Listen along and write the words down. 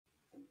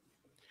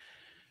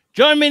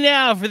Join me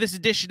now for this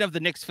edition of the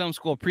Knicks Film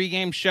School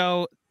pregame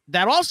show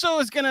that also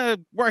is going to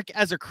work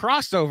as a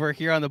crossover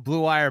here on the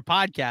Blue Wire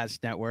Podcast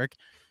Network.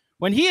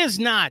 When he is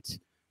not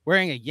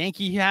wearing a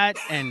Yankee hat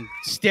and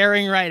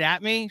staring right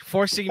at me,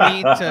 forcing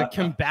me to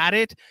combat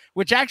it,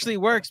 which actually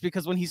works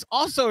because when he's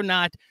also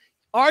not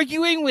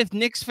arguing with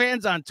Knicks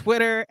fans on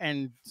Twitter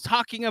and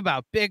talking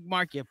about big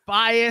market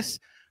bias,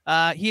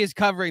 he is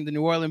covering the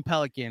New Orleans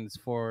Pelicans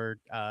for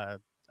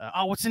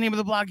what's the name of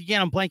the blog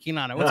again? I'm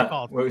blanking on it. What's it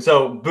called?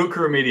 So Boot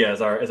Crew Media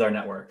is our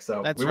network.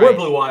 So That's we right. were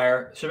Blue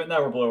Wire. Shouldn't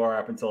never Blue Wire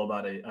up until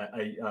about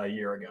a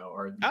year ago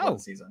or the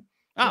season.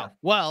 Yeah.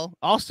 Well,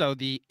 also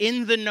the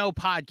In the Know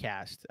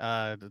podcast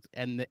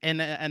and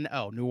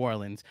New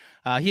Orleans.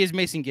 He is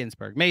Mason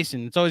Ginsberg.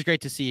 Mason, it's always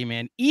great to see you,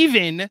 man,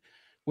 even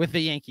with the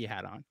Yankee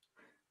hat on.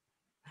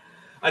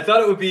 I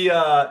thought it would be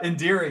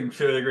endearing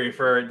to a degree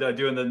for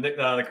doing the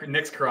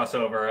Knicks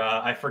crossover.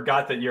 I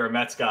forgot that you're a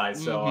Mets guy,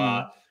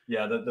 so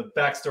yeah. The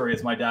backstory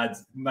is my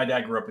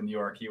dad grew up in New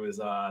York. He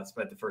was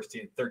spent the first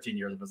 13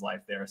 years of his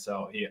life there,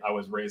 so I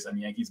was raised on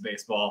Yankees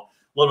baseball,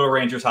 a little bit of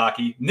Rangers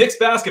hockey, Knicks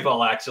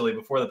basketball actually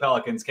before the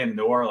Pelicans came to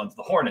New Orleans,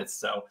 the Hornets.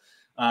 So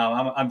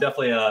I'm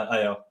definitely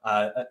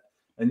a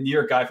New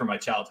York guy from my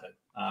childhood.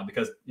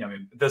 Because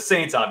the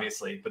Saints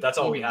obviously, but that's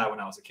all we had when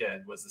I was a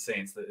kid was the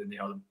Saints.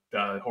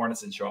 The Hornets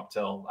didn't show up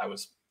till I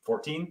was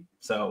 14,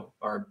 so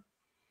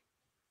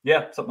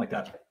something like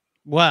that.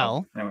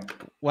 Well, anyway.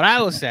 What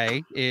I will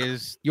say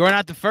is you're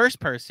not the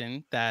first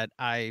person that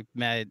I've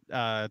met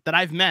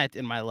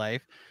in my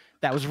life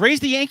that was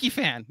raised a Yankee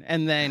fan,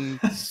 and then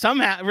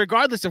somehow,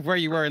 regardless of where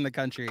you were in the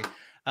country,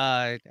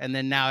 and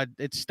then now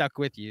it's stuck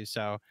with you.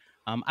 So.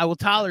 I will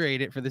tolerate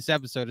it for this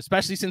episode,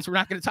 especially since we're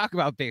not going to talk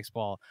about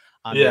baseball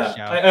on this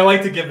show. I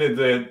like to give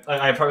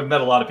I've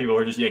met a lot of people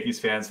who are just Yankees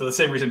fans for the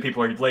same reason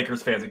people are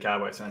Lakers fans and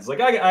Cowboys fans.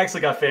 Like I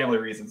actually got family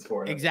reasons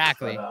for it.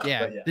 Exactly. But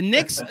the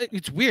Knicks,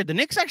 it's weird. The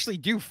Knicks actually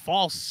do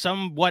fall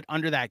somewhat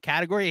under that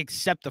category,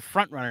 except the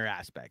front runner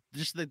aspect.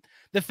 Just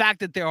the fact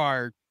that there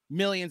are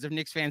millions of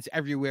Knicks fans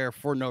everywhere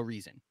for no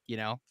reason,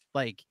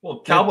 Like,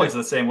 well, Cowboys are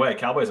the same way.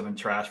 Cowboys have been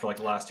trash for like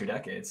the last 2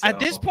 decades. So, at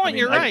this point,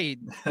 you're right.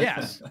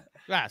 Yes.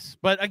 Yes.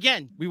 But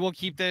again, we will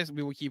keep this.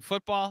 We will keep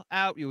football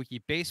out. We will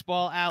keep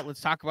baseball out. Let's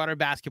talk about our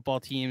basketball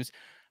teams.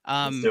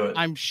 Let's do it.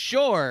 I'm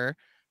sure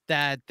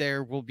that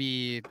there will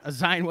be a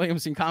Zion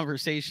Williamson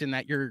conversation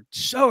that you're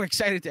so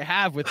excited to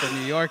have with the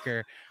New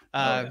Yorker.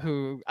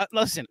 Who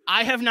listen,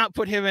 I have not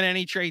put him in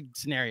any trade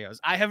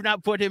scenarios. I have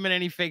not put him in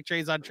any fake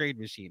trades on Trade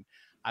Machine.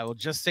 I will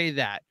just say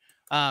that.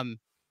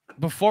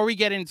 Before we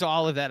get into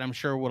all of that, I'm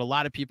sure what a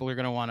lot of people are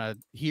going to want to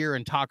hear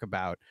and talk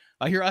about,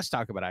 hear us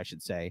talk about, I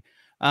should say,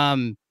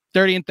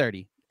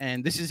 30-30.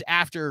 And this is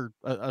after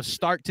a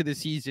start to the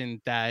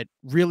season that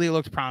really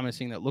looked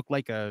promising, that looked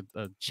like a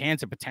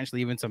chance of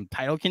potentially even some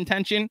title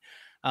contention.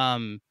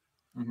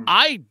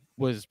 I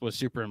was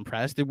super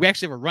impressed. We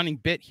actually have a running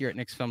bit here at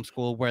Knicks Film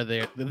School where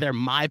they're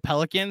my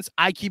Pelicans.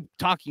 I keep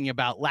talking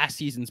about last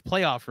season's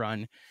playoff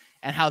run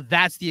and how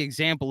that's the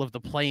example of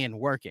the play-in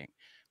working,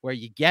 where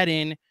you get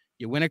in,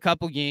 you win a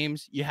couple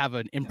games, you have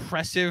an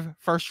impressive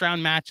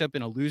first-round matchup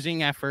in a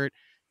losing effort,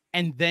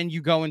 and then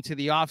you go into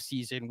the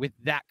offseason with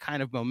that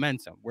kind of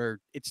momentum where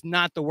it's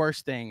not the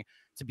worst thing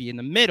to be in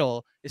the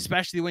middle,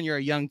 especially when you're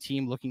a young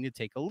team looking to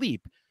take a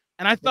leap.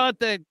 And I thought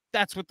that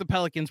that's what the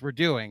Pelicans were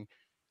doing.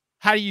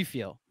 How do you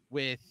feel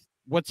with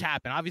what's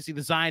happened? Obviously,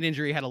 the Zion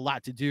injury had a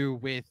lot to do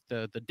with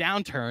the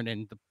downturn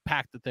and the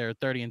fact that they're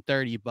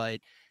 30-30, but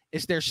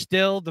is there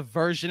still the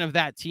version of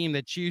that team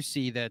that you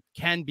see that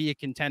can be a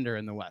contender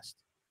in the West?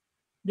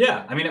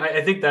 Yeah, I mean,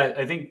 I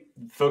think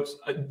folks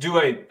do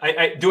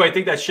I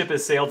think that ship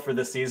has sailed for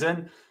this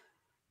season?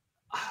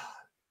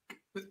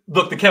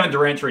 Look, the Kevin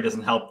Durant trade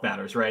doesn't help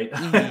matters, right?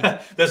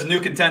 Mm-hmm. There's a new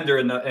contender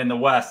in the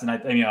West, and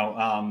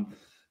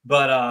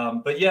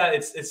but yeah,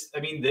 it's. I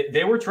mean,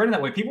 they were trending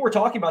that way. People were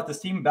talking about this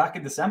team back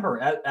in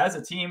December as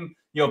a team,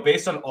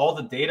 based on all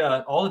the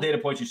data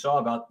points you saw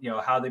about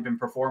how they've been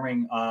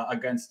performing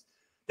against.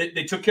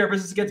 They took care of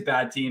business against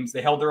bad teams.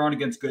 They held their own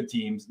against good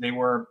teams. They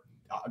were.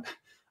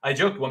 I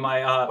joked when my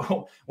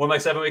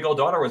 7-week-old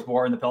daughter was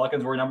born, the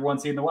Pelicans were #1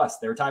 seed in the West.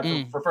 They were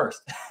tied for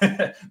first.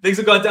 Things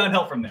have gone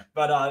downhill from there.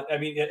 But I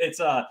mean, it's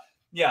I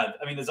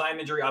mean, the Zion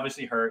injury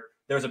obviously hurt.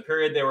 There was a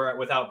period they were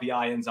without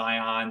BI and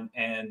Zion,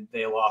 and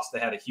they lost. They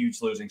had a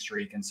huge losing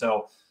streak, and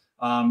so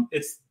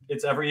it's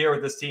every year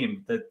with this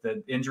team that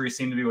the injuries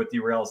seem to be what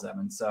derails them.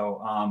 And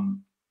so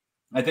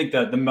I think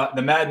that the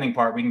maddening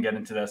part, we can get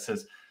into this,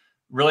 is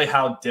really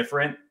how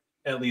different,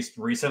 at least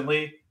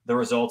recently, the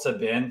results have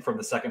been from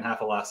the second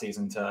half of last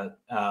season to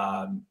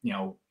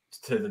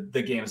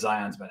the game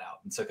Zion's been out.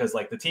 And so, because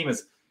like the team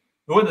is,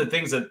 one of the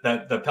things that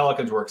the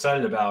Pelicans were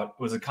excited about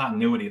was the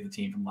continuity of the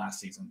team from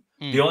last season.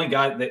 The only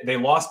guy they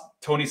lost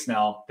Tony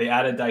Snell, they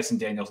added Dyson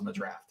Daniels in the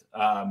draft.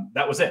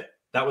 That was it.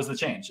 That was the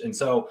change. And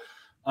so,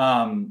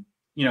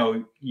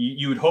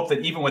 you would hope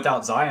that even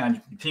without Zion,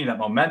 you continue that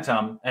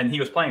momentum. And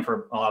he was playing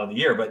for a lot of the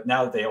year, but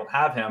now that they don't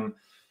have him,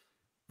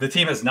 the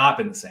team has not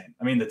been the same.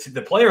 I mean,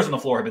 the players on the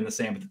floor have been the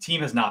same, but the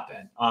team has not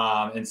been.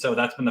 And so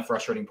that's been the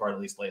frustrating part, at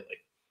least lately.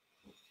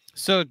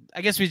 So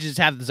I guess we just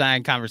have the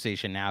Zion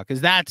conversation now,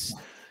 because that's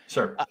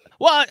Sure.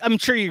 well, I'm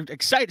sure you're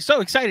excited, so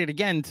excited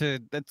again to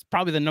that's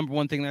probably the number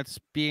one thing that's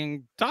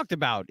being talked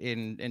about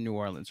in New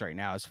Orleans right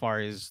now, as far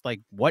as like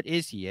what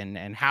is he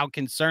and how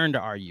concerned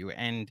are you?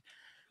 And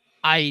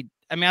I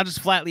mean, I'll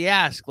just flatly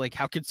ask, like,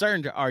 how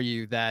concerned are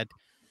you that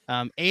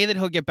A, that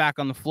he'll get back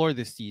on the floor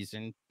this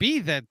season, B,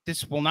 that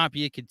this will not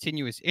be a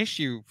continuous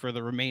issue for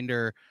the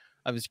remainder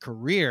of his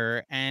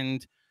career,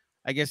 and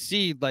I guess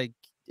C, like,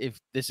 if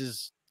this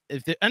is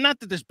if the, and not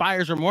that there's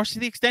buyer's remorse to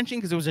the extension,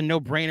 because it was a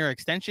no-brainer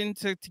extension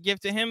to give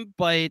to him,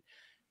 but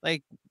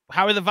like,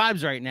 how are the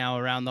vibes right now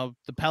around the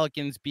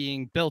Pelicans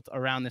being built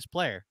around this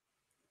player?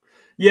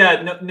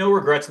 Yeah, no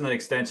regrets in that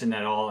extension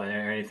at all or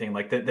anything.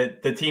 Like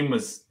the team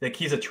was like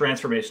he's a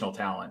transformational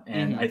talent,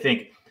 and Mm-hmm.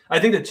 I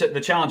think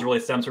the challenge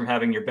really stems from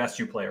having your best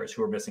two players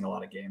who are missing a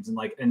lot of games, and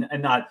like and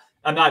not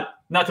I'm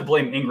not to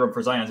blame Ingram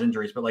for Zion's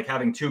injuries, but like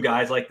having two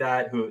guys like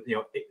that who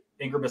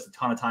Ingram missed a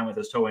ton of time with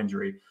his toe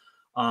injury,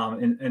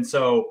 and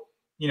so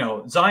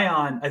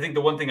Zion. I think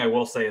the one thing I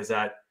will say is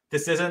that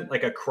this isn't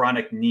like a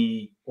chronic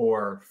knee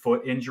or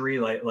foot injury,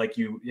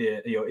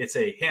 it's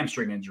a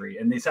hamstring injury,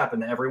 and these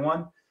happen to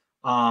everyone.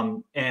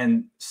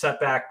 And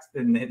setback,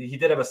 and he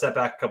did have a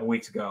setback a couple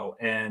weeks ago,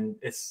 and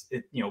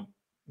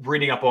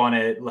reading up on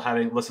it,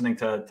 listening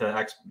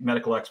to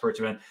medical experts,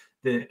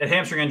 a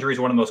hamstring injury is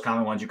one of the most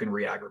common ones you can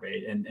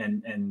re-aggravate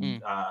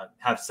and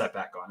have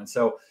setback on. And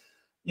so,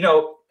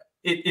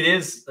 it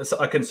is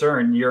a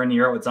concern year in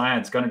year out with Zion.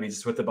 It's going to be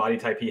just with the body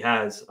type he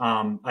has.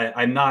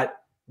 I'm not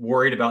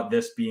worried about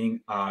this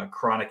being a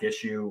chronic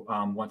issue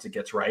once it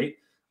gets right.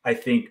 I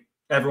think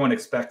everyone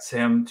expects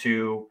him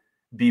to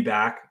be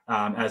back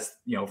as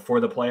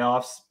for the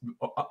playoffs,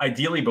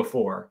 ideally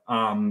before.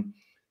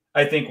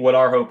 I think what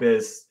our hope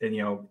is, and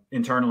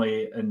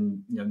internally,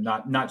 and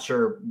not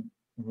sure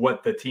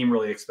what the team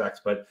really expects,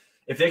 but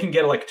if they can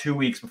get like 2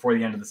 weeks before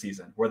the end of the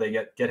season, where they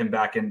get him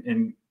back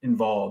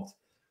involved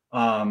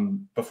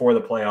before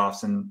the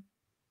playoffs, and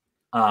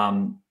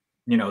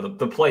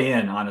the play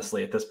in,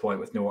 honestly, at this point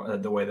with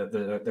the way that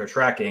they're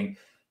tracking,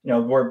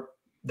 we're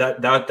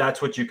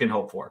that's what you can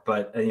hope for.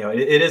 But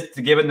it is,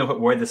 given the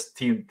way this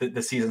team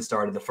the season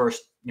started, the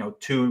first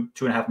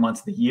 2.5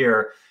 months of the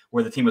year,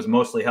 where the team was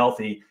mostly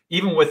healthy,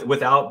 even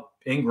without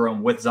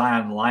Ingram, with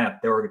Zion in the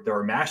lineup, they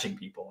were mashing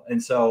people,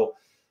 and so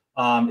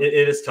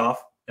it is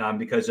tough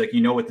because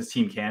what this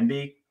team can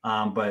be,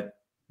 but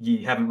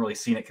you haven't really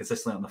seen it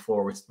consistently on the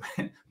floor, which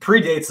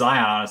predates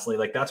Zion, honestly.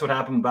 Like that's what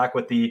happened back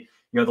with the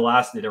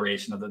last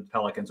iteration of the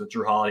Pelicans with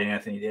Drew Holiday and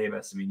Anthony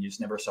Davis. I mean, you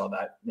just never saw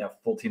that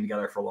full team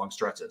together for long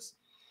stretches.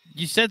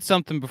 You said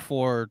something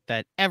before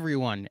that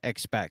everyone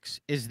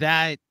expects. Is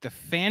that the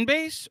fan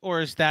base,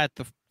 or is that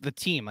the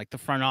team, like the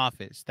front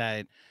office?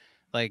 That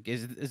like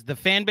is the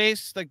fan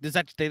base, like, does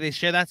that they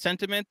share that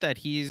sentiment that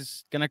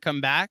he's gonna come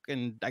back?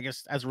 And I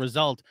guess as a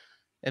result,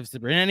 has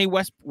there been any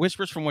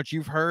whispers from what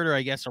you've heard, or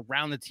I guess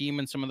around the team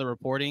and some of the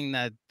reporting,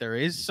 that there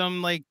is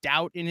some like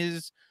doubt in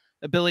his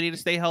ability to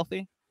stay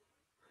healthy?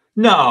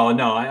 No.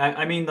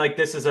 I mean, like,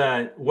 this is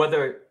I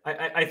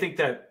think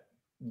that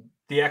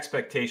the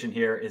expectation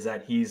here is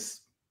that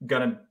he's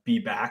gonna be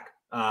back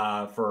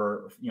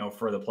for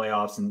the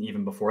playoffs and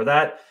even before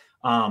that.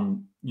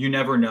 You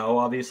never know.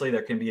 Obviously,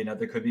 there could be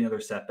another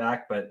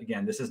setback, but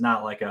again, this is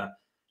not like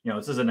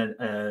this isn't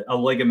a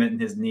ligament in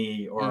his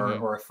knee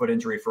or a foot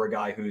injury for a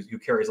guy who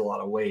carries a lot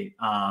of weight.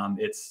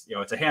 It's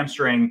a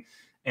hamstring,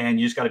 and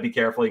you just got to be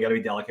careful. You got to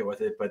be delicate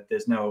with it. But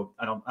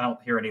I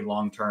don't hear any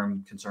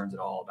long-term concerns at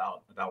all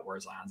about where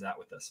Zion's at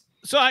with this.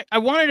 So I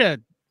wanted to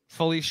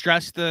fully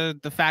stress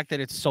the fact that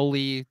it's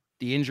solely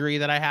the injury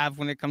that I have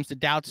when it comes to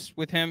doubts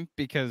with him,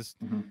 because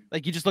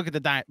like, you just look at the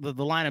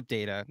lineup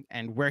data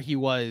and where he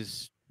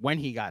was when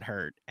he got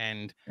hurt,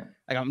 and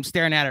like, I'm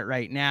staring at it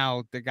right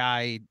now. The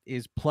guy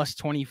is plus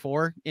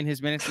 24 in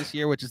his minutes this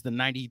year, which is the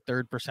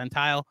 93rd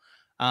percentile.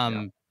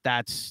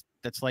 That's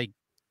like,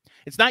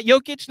 it's not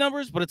Jokic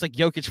numbers, but it's like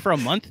Jokic for a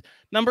month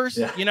numbers,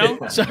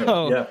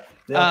 So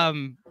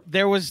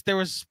there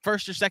was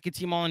first or second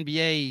team All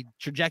NBA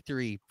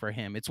trajectory for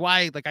him. It's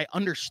why, like, I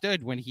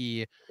understood when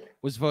he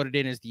was voted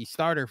in as the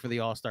starter for the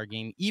All-Star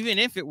game, even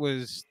if it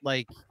was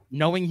like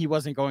knowing he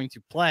wasn't going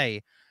to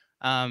play.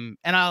 And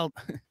I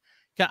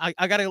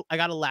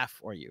gotta laugh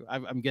for you.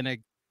 I'm gonna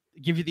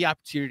give you the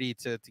opportunity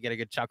to get a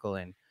good chuckle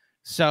in.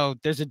 So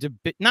there's a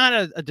debate,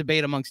 not a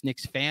debate amongst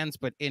Knicks fans,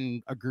 but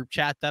in a group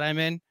chat that I'm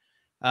in.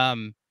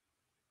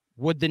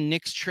 Would the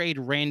Knicks trade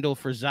Randall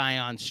for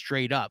Zion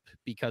straight up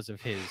because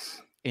of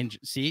his injury?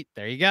 See,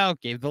 there you go.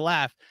 Gave the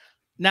laugh.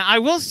 Now, I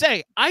will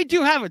say, I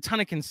do have a ton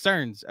of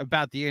concerns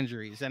about the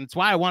injuries, and it's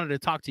why I wanted to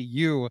talk to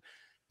you,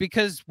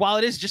 because while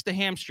it is just a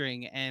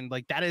hamstring, and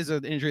like, that is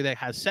an injury that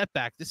has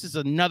setback, this is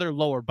another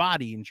lower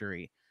body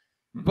injury.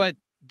 But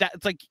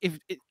that's like,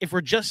 if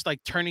we're just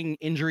like turning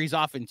injuries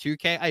off in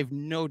 2K, I have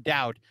no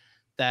doubt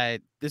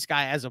that this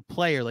guy as a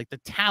player, like, the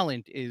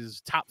talent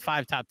is top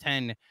 5, top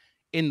 10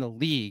 in the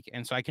league.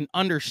 And so I can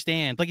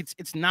understand, like,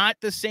 it's not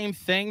the same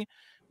thing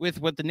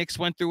with what the Knicks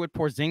went through with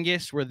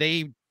Porzingis, where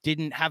they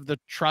didn't have the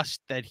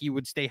trust that he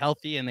would stay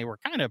healthy, and they were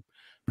kind of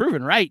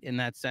proven right in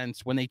that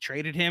sense when they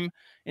traded him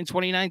in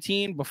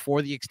 2019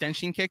 before the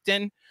extension kicked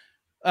in.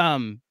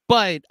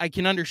 But I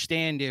can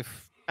understand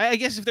I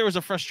guess if there was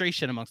a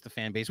frustration amongst the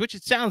fan base, which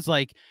it sounds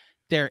like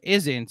there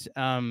isn't.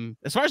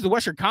 As far as the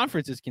Western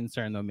Conference is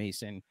concerned, though,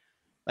 Mason,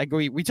 like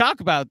we talk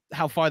about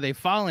how far they've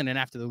fallen, and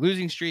after the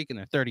losing streak, and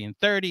they're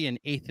 30-30 and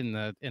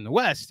 8th in the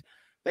West,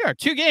 there are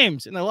 2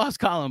 games in the loss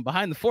column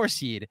behind the 4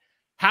 seed.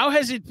 How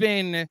has it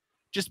been?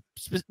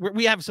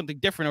 We have something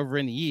different over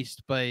in the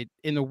East, but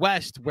in the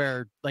West,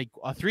 where like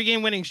a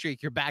 3-game winning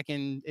streak, you're back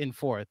in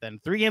 4th,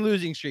 and 3-game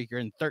losing streak, you're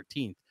in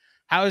 13th.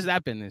 How has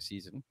that been this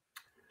season?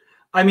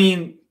 I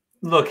mean,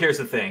 look, here's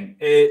the thing.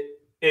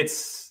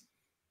 It's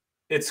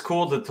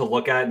cool to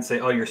look at and say,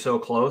 oh, you're so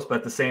close, but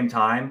at the same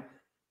time,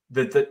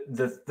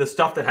 the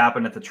stuff that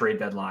happened at the trade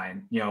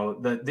deadline,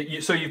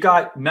 so you've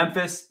got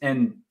Memphis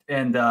and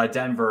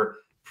Denver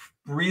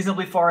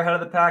reasonably far ahead of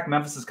the pack.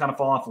 Memphis has kind of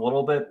fallen off a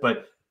little bit,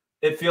 but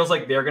it feels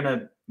like they're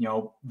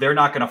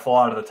not gonna fall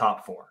out of the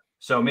top 4.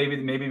 So maybe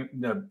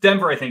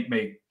Denver, I think,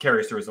 may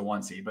carry us through as the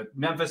 1 seed, but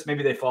Memphis,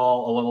 maybe they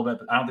fall a little bit,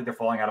 but I don't think they're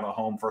falling out of a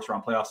home first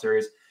round playoff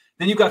series.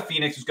 Then you've got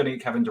Phoenix, who's going to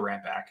get Kevin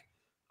Durant back.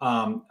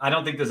 I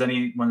don't think there's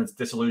anyone that's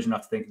disillusioned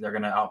enough to think they're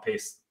going to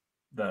outpace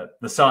the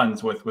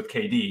Suns with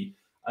KD,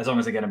 as long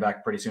as they get him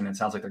back pretty soon. And it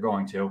sounds like they're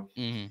going to.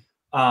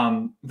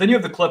 Mm-hmm. Then you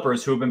have the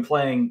Clippers, who have been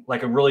playing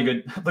like a really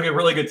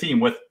good team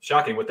with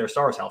their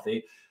stars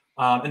healthy.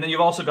 And then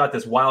you've also got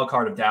this wild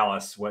card of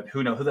Dallas.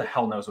 Who the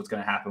hell knows what's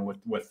going to happen with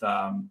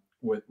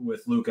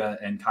Luka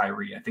and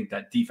Kyrie. I think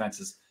that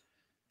defense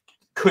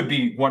could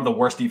be one of the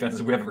worst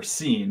defenses we've ever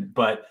seen,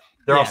 but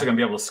they're also going to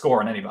be able to score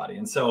on anybody.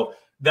 And so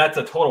that's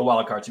a total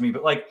wild card to me.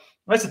 But like,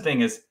 that's the thing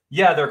is,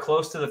 they're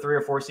close to the 3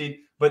 or 4 seed,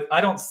 but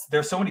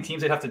there's so many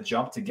teams they'd have to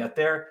jump to get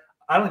there.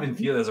 I don't even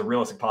view it as a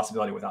realistic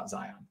possibility without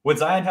Zion. With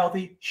Zion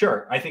healthy,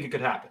 sure, I think it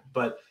could happen,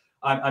 but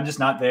I'm just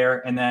not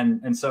there.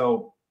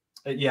 So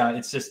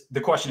it's just,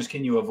 the question is,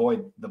 can you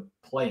avoid the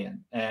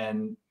play-in?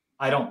 And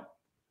I don't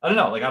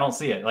know. Like, I don't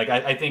see it. Like,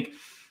 I think,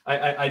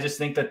 I just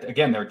think that,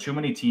 again, there are too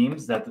many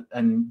teams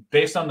and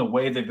based on the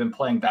way they've been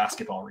playing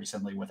basketball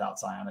recently without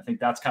Zion, I think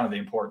that's kind of the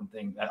important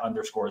thing that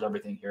underscores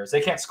everything here is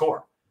they can't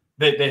score.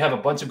 They have a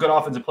bunch of good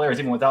offensive players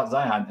even without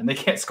Zion, and they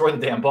can't score the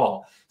damn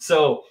ball.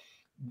 So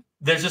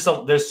there's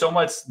so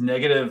much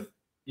negative,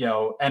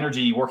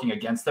 energy working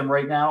against them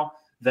right now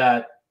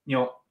that,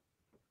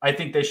 I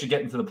think they should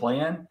get into the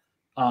play-in.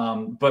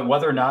 But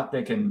whether or not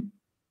they can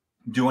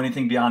do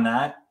anything beyond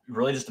that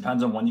really just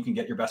depends on when you can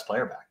get your best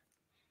player back.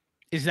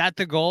 Is that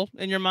the goal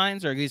in your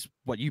minds, or at least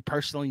what you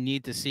personally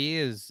need to see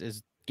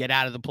is get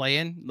out of the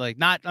play-in? Like,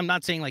 I'm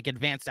not saying like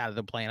advanced out of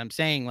the play-in. I'm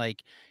saying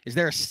like, is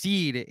there a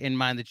seed in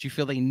mind that you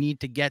feel they need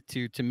to get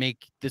to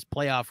make this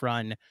playoff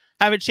run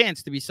have a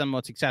chance to be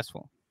somewhat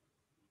successful?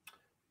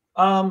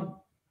 I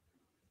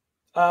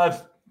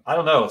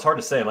don't know. It's hard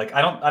to say. Like,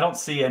 I don't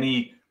see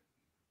any,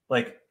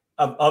 like,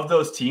 of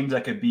those teams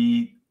that could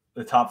be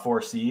the top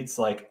 4 seeds.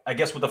 Like, I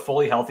guess with a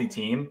fully healthy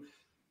team,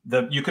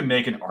 you can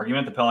make an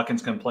argument the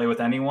Pelicans can play with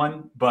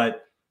anyone,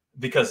 but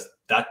because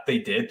that they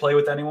did play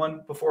with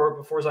anyone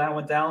before Zion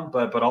went down,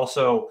 but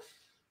also,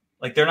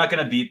 like, they're not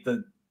going to beat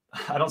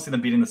I don't see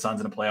them beating the Suns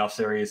in a playoff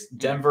series.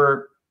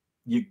 Denver,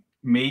 you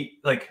may,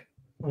 like,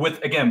 with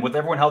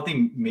everyone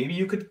healthy, maybe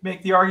you could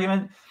make the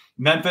argument.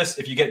 Memphis,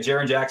 if you get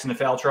Jaren Jackson to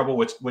foul trouble,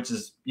 which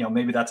is,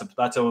 maybe that's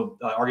a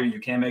argument you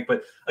can make.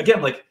 But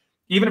again, like,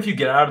 even if you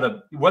get out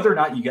of whether or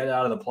not you get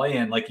out of the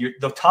play-in, like,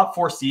 the top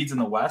 4 seeds in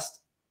the West,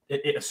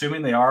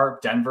 assuming they are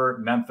Denver,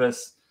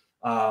 Memphis,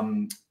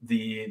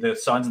 the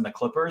Suns, and the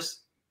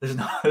Clippers, there's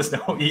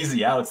no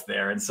easy outs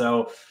there. And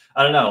so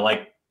I don't know,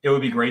 like, it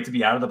would be great to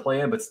be out of the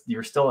play-in, but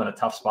you're still in a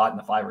tough spot in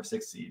the 5 or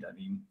 6 seed. I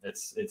mean,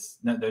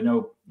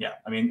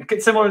 I mean,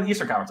 it's similar to the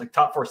Eastern Conference. Like,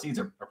 top 4 seeds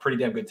are pretty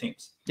damn good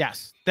teams.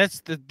 Yes,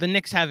 that's the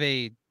Knicks have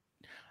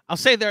I'll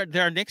say there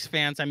are Knicks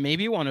fans. I may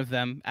be one of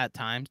them at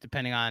times,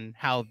 depending on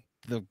how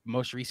the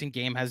most recent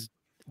game has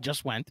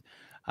just went,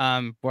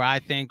 where I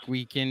think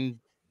we can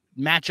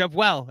match up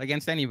well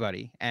against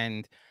anybody.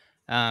 And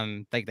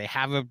like, they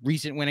have a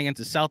recent win against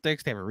the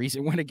Celtics, they have a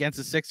recent win against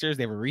the Sixers,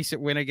 they have a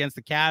recent win against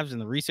the Cavs, and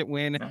the recent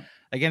win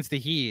against the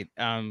Heat.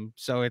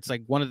 So it's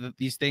like one of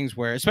these things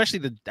where,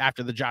 especially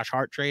after the Josh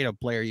Hart trade, a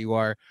player you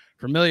are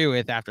familiar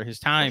with after his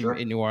time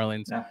in New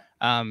Orleans,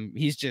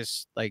 he's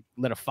just like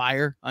lit a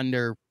fire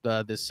under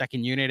the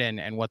second unit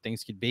and what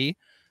things could be.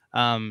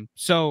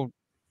 So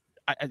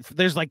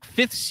there's like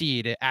 5th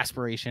seed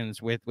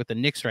aspirations with the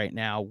Knicks right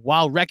now,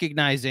 while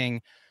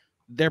recognizing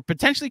there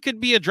potentially could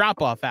be a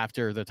drop off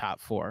after the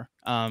top 4,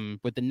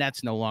 with the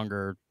Nets no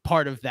longer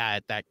part of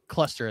that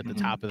cluster at the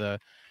top of the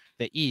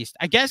East.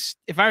 I guess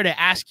if I were to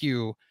ask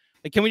you,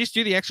 like, can we just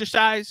do the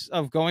exercise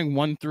of going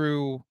 1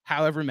 through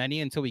however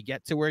many until we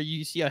get to where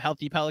you see a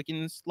healthy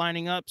Pelicans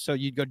lining up? So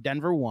you'd go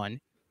Denver 1.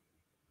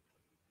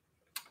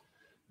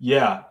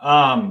 Yeah.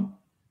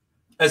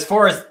 As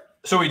far as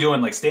So are we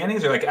doing like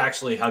standings or like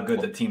actually how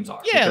good the teams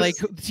are? Yeah, like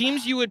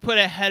teams you would put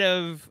ahead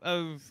of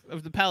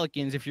the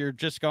Pelicans if you're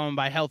just going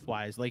by health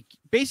wise. Like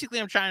basically,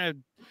 what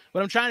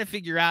I'm trying to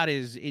figure out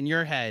is in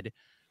your head,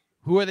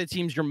 who are the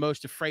teams you're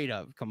most afraid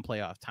of come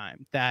playoff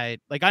time? That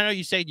like I know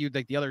you said you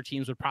like the other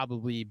teams would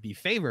probably be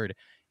favored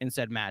in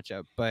said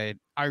matchup, but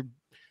are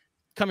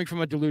coming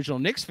from a delusional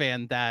Knicks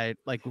fan that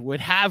like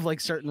would have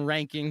like certain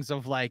rankings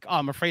of like, oh,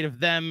 I'm afraid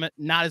of them,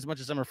 not as much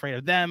as I'm afraid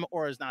of them,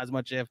 or as not as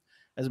much as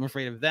I'm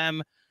afraid of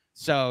them.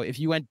 So if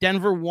you went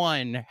Denver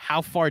 1,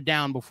 how far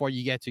down before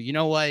you get to, you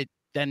know what?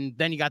 Then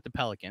you got the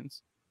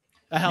Pelicans,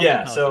 a healthy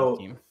Pelicans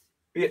team.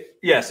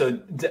 Yeah, so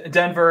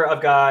Denver,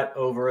 I've got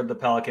over the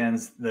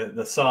Pelicans,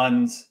 the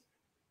Suns.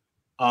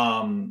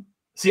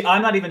 See,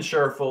 I'm not even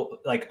sure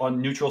like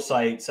on neutral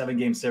site,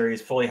 7-game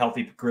series, fully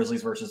healthy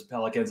Grizzlies versus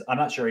Pelicans. I'm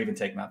not sure I even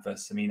take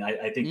Memphis. I mean,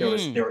 I think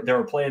they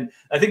were playing.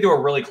 I think they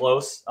were really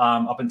close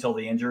up until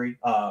the injury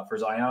for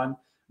Zion.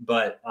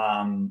 But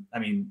I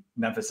mean,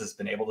 Memphis has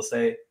been able to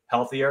stay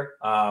healthier.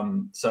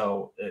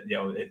 So you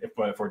know,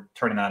 if we're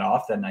turning that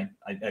off, then I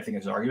think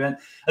there's an argument.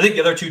 I think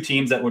the other two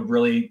teams that would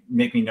really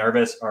make me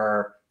nervous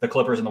are the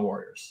Clippers and the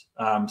Warriors.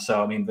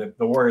 So I mean,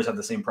 the Warriors have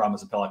the same problem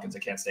as the Pelicans; they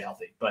can't stay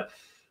healthy. But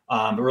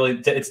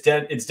really,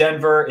 it's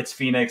Denver, it's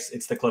Phoenix,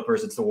 it's the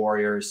Clippers, it's the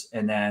Warriors,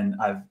 and then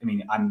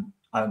I'm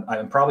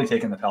probably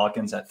taking the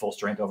Pelicans at full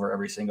strength over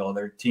every single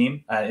other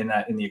team in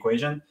the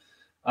equation.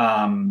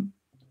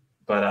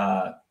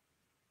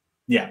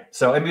 Yeah.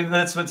 So I mean,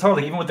 that's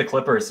totally, even with the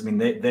Clippers. I mean,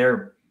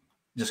 they're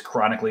just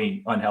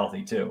chronically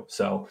unhealthy too.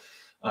 So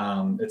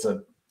it's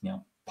a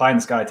pie in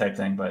the sky type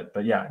thing. But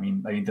yeah, I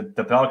mean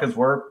the Pelicans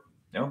were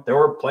they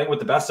were playing with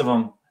the best of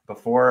them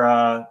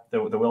before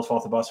the wheels fall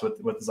off the bus with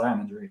the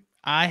Zion injury.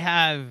 I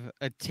have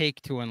a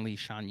take to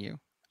unleash on you.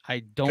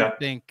 I don't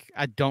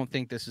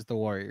think this is the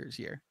Warriors'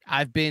 year.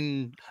 I've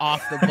been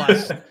off the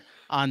bus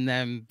on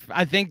them.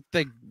 I think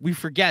we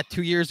forget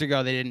 2 years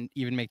ago they didn't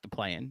even make the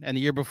play-in, and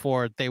the year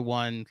before they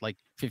won like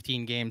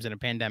 15 games in a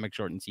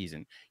pandemic-shortened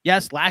season.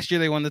 Yes, last year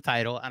they won the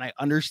title, and I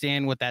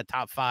understand what that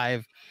top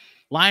 5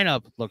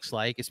 lineup looks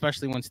like,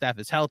 especially when Steph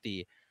is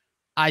healthy.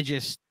 I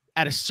just,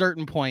 at a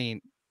certain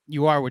point,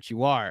 you are what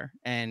you are,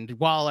 and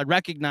while I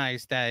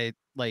recognize that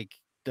like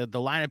the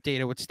lineup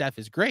data with Steph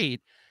is great,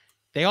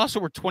 they also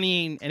were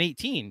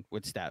 28-18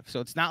 with Steph,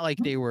 so it's not like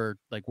they were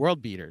like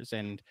world beaters.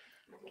 And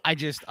I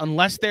just,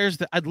 unless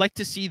I'd like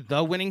to see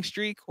the winning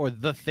streak or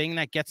the thing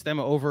that gets them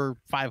over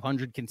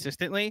 500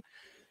 consistently.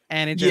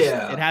 And it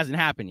hasn't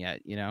happened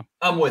yet,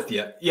 I'm with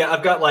you. Yeah,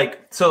 I've got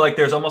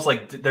there's almost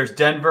like there's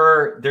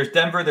Denver,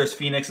 there's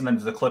Phoenix, and then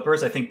there's the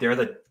Clippers. I think they're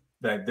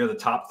the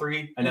top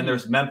 3. And then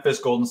there's Memphis,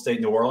 Golden State,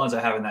 New Orleans.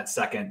 I have in that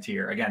second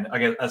tier again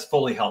as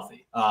fully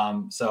healthy.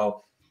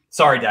 So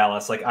sorry,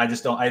 Dallas. Like, I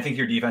think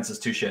your defense is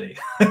too shitty.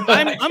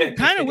 I'm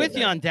kind of with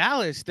you on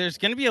Dallas. There's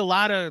going to be a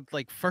lot of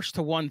like first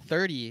to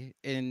 130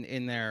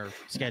 in their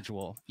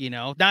schedule,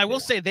 Now, I will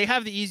say they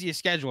have the easiest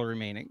schedule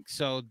remaining.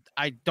 So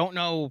I don't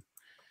know.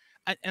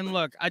 And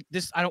look, I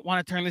don't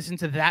want to turn this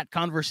into that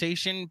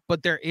conversation,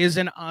 but there is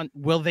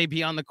will they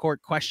be on the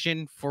court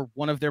question for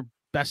one of their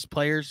best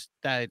players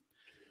that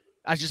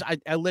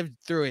I lived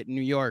through it in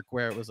New York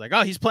where it was like,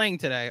 oh, he's playing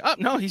today. Oh,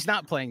 no, he's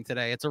not playing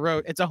today. It's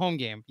a home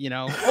game,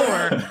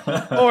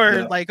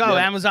 or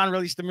Amazon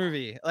released a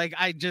movie. Like,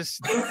 I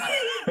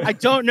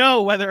don't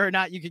know whether or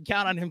not you can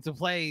count on him to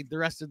play the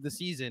rest of the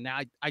season.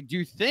 Now, I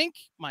do think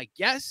my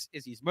guess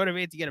is he's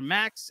motivated to get a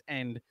max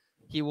and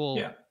he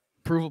will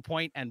prove a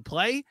point and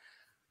play.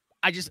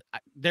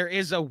 There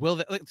is a will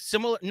that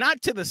similar,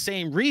 not to the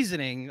same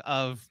reasoning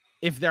of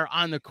if they're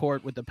on the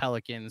court with the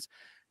Pelicans,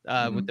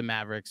 with the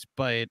Mavericks,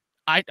 but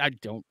I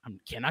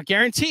cannot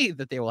guarantee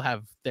that they will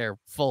have their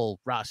full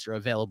roster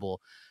available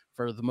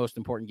for the most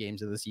important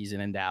games of the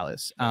season in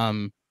Dallas.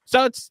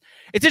 So it's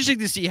interesting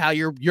to see how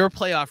your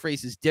playoff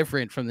race is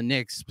different from the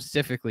Knicks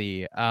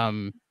specifically.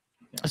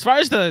 As far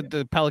as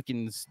the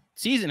Pelicans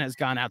season has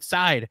gone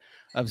outside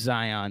of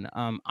Zion,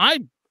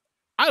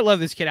 I love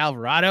this kid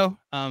Alvarado.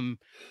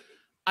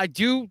 I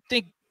do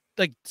think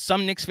like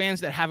some Knicks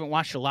fans that haven't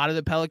watched a lot of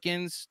the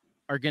Pelicans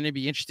are going to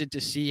be interested to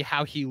see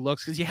how he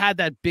looks, because he had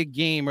that big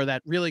game or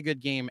that really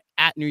good game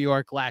at New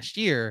York last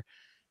year.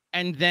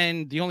 And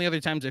then the only other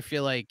times I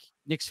feel like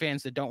Knicks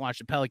fans that don't watch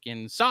the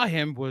Pelicans saw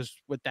him was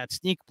with that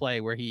sneak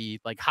play where he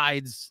like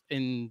hides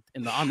on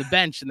the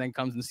bench and then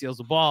comes and steals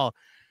the ball.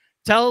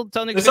 Tell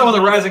Knicks. Some of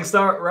the Rising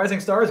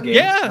Stars games.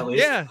 Yeah, at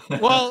least. Yeah.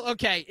 Well,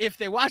 okay, if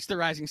they watch the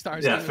Rising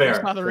Stars game,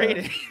 fair. Saw the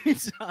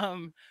ratings.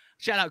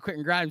 Shout out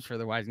Quentin Grimes for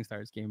the Rising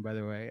Stars game, by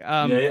the way.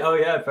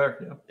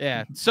 Fair.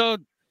 Yeah. So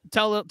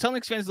tell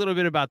Knicks fans a little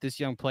bit about this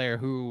young player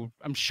who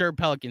I'm sure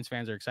Pelicans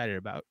fans are excited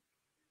about.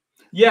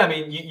 Yeah, I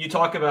mean, you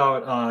talk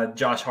about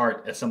Josh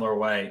Hart a similar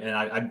way, and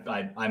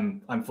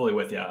I'm fully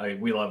with you.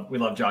 We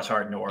love Josh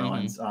Hart in New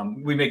Orleans.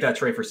 We make that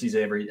trade for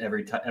CJ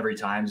every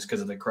time just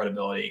because of the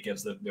credibility it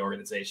gives the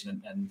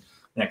organization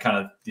and kind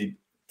of the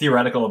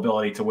theoretical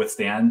ability to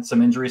withstand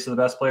some injuries to the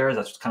best players.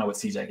 That's kind of what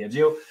CJ gives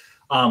you.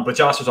 But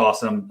Josh was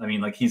awesome. I mean,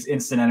 like he's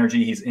instant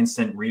energy, he's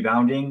instant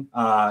rebounding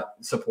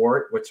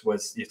support, which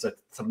was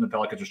something the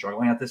Pelicans are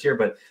struggling at this year.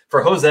 But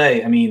for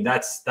Jose, I mean,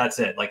 that's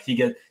it. Like he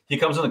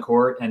comes on the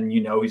court, and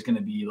he's going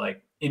to be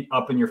like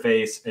up in your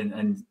face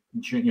and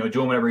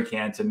doing whatever he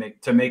can to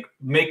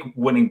make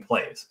winning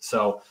plays.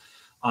 So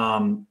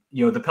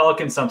the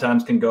Pelicans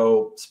sometimes can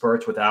go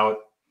spurts without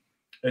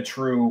a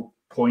true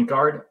point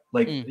guard.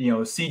 Like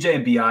CJ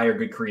and BI are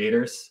good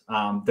creators.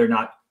 They're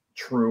not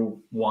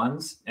true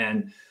ones,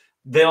 and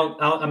they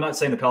don't. I'm not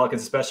saying the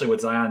Pelicans, especially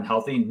with Zion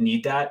healthy,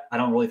 need that. I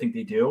don't really think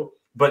they do.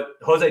 But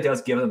Jose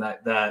does give them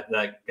that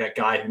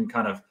guy who can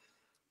kind of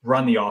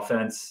run the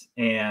offense,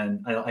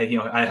 and I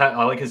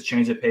like his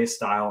change of pace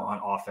style on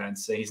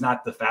offense. He's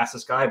not the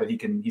fastest guy, but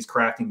he's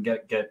cracked and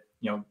get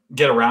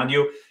around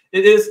you.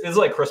 It's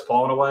like Chris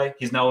Paul in a way.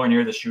 He's nowhere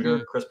near the shooter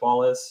Chris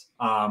Paul is.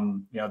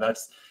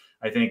 That's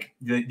I think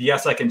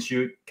yes, I can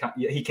shoot.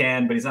 He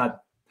can, but he's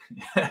not.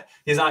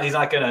 he's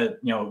not gonna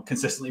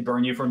consistently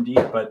burn you from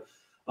deep. But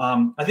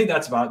I think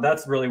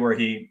that's really where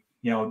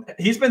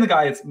he's been the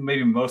guy that's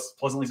maybe most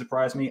pleasantly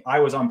surprised me. I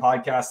was on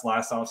podcasts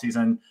last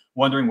offseason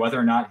wondering whether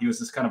or not he was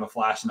just kind of a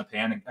flash in the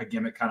pan, a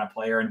gimmick kind of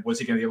player, and was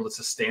he going to be able to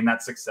sustain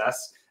that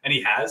success? And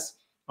he has.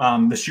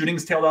 The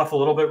shooting's tailed off a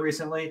little bit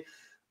recently,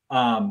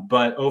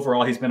 but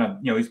overall he's been a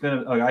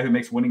guy who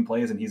makes winning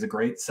plays, and he's a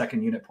great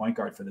second unit point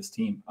guard for this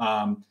team.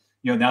 Now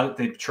that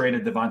they've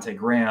traded Devontae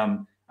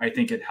Graham, I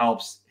think it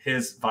helps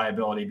his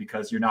viability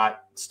because you're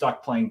not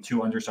stuck playing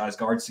two undersized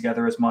guards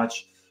together as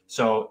much.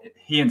 So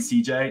he and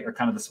CJ are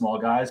kind of the small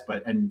guys,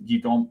 and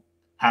you don't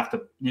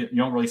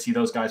really see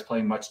those guys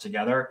playing much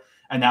together.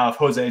 And now if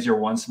Jose is your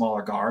one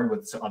smaller guard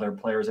with other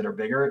players that are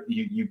bigger,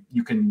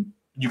 you can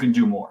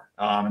do more.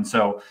 And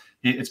so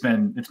it's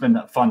been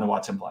fun to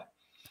watch him play.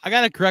 I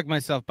got to correct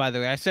myself, by the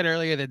way. I said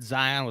earlier that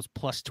Zion was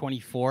plus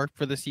 24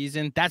 for the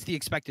season. That's the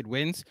expected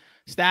wins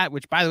stat,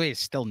 which, by the way, is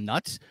still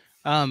nuts.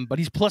 But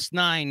he's plus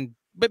 9,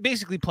 but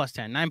basically plus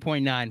 10,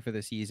 9.9 for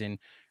the season.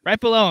 Right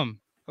below him,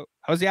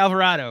 Jose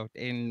Alvarado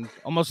in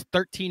almost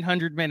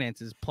 1,300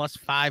 minutes is plus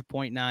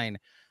 5.9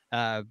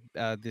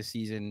 this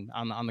season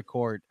on the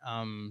court.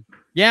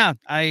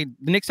 The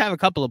Knicks have a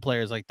couple of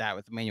players like that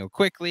with Emmanuel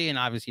Quickley and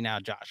obviously now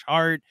Josh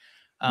Hart.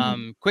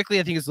 Quickley,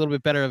 I think, is a little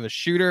bit better of a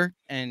shooter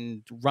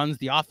and runs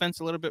the offense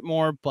a little bit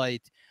more,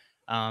 but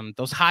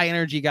those high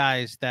energy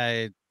guys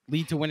that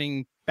lead to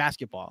winning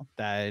basketball,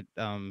 that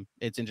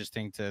it's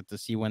interesting to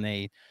see when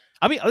they.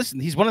 I mean, listen,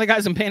 he's one of the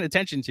guys I'm paying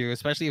attention to,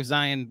 especially if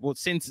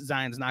since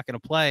Zion's not going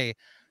to play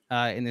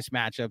in this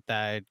matchup,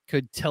 that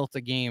could tilt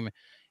a game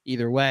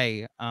either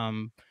way.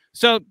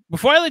 So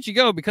before I let you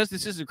go, because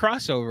this is a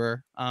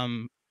crossover,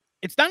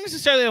 it's not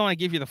necessarily I want to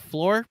give you the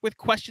floor with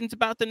questions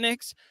about the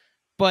Knicks,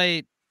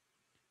 but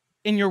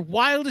in your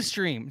wildest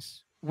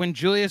dreams, when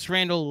Julius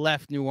Randle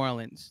left New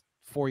Orleans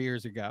 4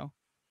 years ago,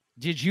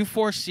 did you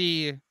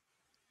foresee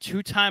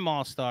two-time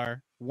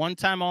All-Star,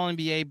 one-time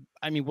All-NBA?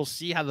 I mean, we'll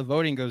see how the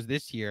voting goes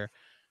this year.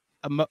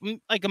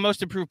 Like a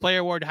most improved player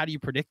award, how do you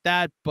predict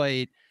that?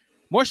 But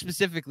more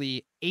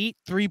specifically, 8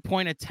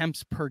 3-point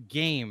attempts per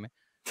game.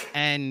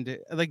 And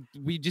like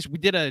we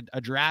did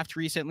a draft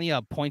recently,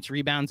 a points,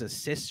 rebounds,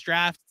 assists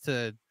draft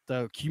to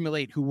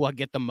accumulate who will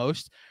get the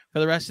most for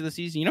the rest of the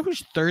season. You know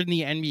who's third in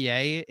the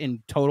NBA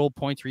in total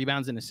points,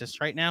 rebounds, and assists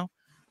right now?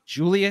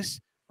 Julius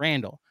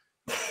Randle,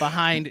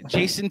 behind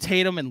Jason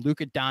Tatum and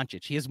Luka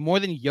Doncic. He has more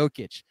than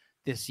Jokic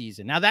this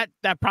season. Now that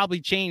probably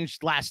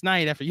changed last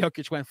night after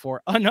Jokic went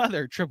for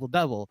another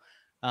triple-double.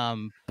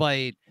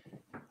 But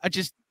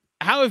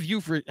how have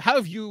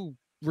you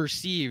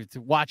received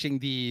watching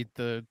the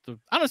I don't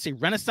want to say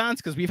renaissance,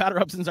 because we've had our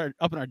ups and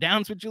our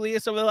downs with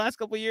Julius over the last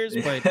couple of years,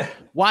 but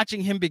watching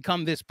him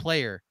become this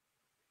player?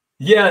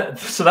 Yeah,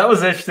 so that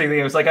was the interesting thing.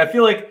 It was like, I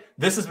feel like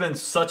this has been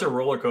such a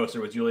roller coaster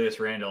with Julius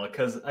Randle,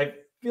 because I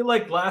feel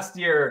like last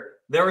year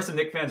there were some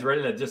Knicks fans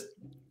ready to just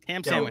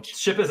ham sandwich,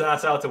 ship his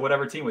ass out to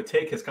whatever team would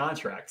take his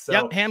contract. So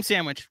yep, ham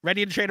sandwich,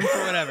 ready to trade him for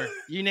whatever,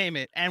 you name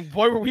it. And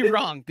boy, were we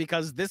wrong,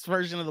 because this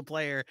version of the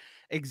player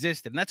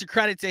existed. And that's a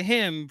credit to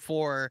him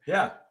for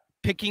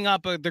picking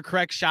up the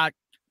correct shot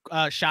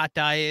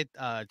diet,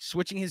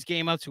 switching his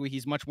game up to where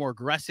he's much more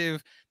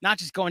aggressive, not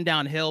just going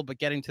downhill, but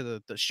getting to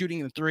the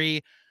shooting the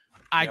three.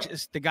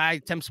 The guy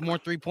attempts more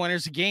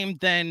 3-pointers a game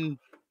than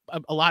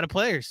a lot of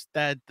players,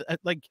 that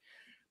like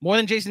more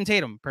than Jason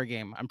Tatum per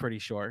game, I'm pretty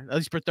sure, at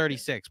least for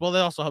 36. Well,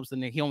 that also helps the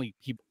Knicks.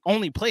 He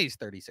only plays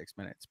 36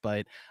 minutes,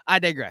 but I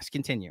digress.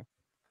 Continue.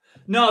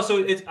 No,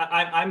 so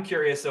I'm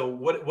curious. So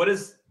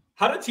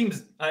how do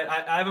teams?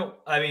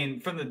 I mean,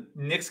 from the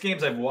Knicks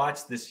games I've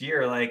watched this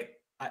year, like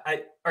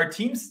are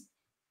teams?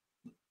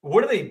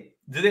 What do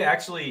they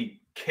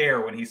actually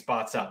care when he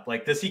spots up?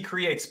 Like, does he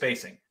create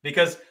spacing?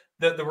 Because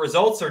the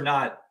results are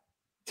not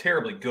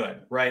terribly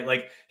good, right?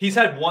 Like, he's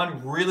had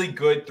one really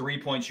good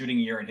 3-point shooting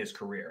year in his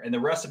career, and the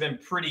rest have been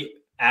pretty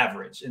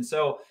average. And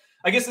so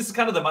I guess this is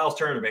kind of the Miles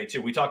Turner debate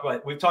too. We've talked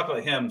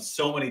about him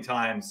so many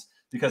times,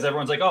 because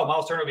everyone's like, oh,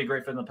 Miles Turner would be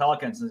great for the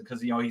Pelicans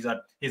because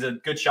he's a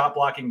good shot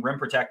blocking rim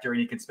protector and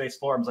he can space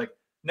floor. I was like,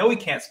 No, he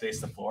can't space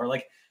the floor.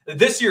 Like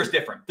this year is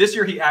different. This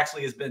year he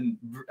actually has been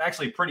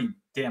pretty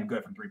damn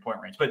good from 3-point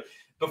range. But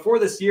before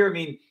this year, I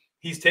mean,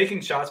 he's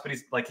taking shots,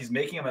 but he's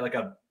making them at like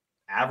a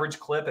average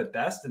clip at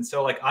best. And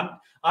so like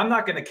I'm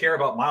not going to care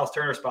about Miles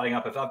Turner spotting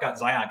up if I've got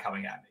Zion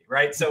coming at me,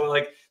 right? So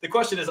like the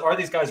question is, are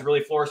these guys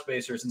really floor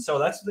spacers? And so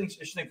that's the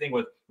interesting thing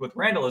with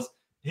Randall is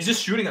he's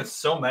just shooting at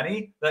so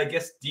many that I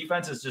guess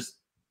defenses just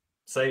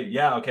say,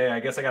 yeah, okay, I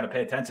guess I got to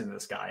pay attention to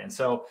this guy. And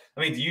so I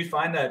mean, do you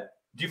find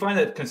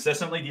that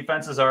consistently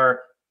defenses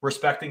are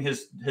respecting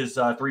his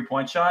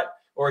 3-point shot,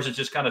 or is it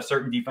just kind of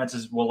certain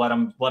defenses will let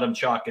him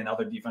chuck and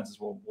other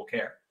defenses will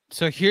care?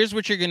 So here's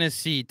what you're going to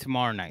see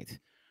tomorrow night.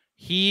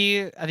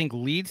 He, I think,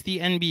 leads the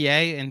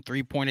NBA in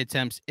 3-point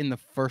attempts in the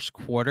first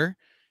quarter.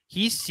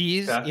 He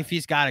sees if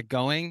he's got it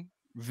going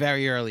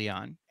very early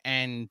on.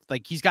 And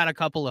like he's got a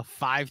couple of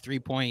 5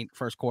 3-point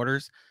first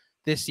quarters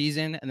this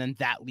season. And then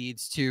that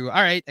leads to,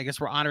 all right, I guess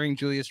we're honoring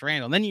Julius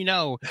Randle. And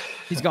then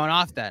he's going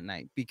off that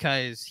night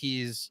because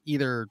he's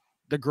either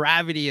the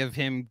gravity of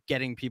him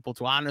getting people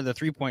to honor the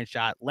 3-point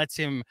shot lets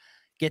him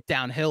get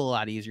downhill a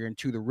lot easier and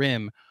to the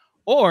rim,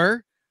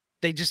 or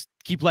they just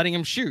keep letting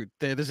him shoot.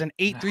 There's an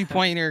 8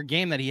 3-pointer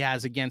game that he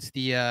has against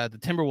the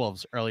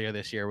Timberwolves earlier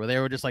this year where they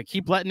were just like,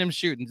 keep letting him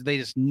shoot. And they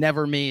just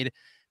never made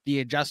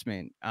the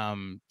adjustment.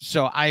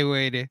 So I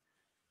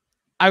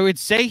would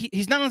say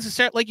he's not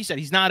necessarily, like you said,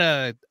 he's not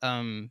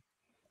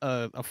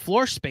a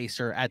floor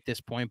spacer at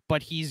this point,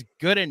 but he's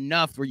good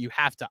enough where you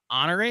have to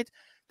honor it,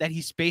 that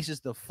he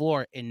spaces the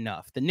floor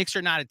enough. The Knicks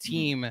are not a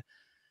team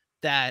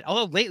that,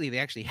 although lately they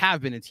actually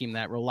have been a team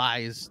that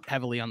relies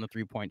heavily on the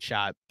 3-point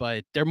shot,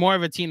 but they're more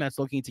of a team that's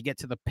looking to get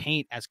to the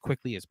paint as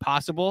quickly as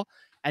possible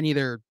and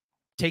either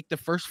take the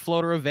first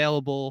floater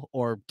available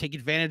or take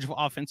advantage of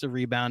offensive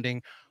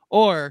rebounding,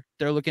 or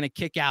they're looking to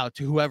kick out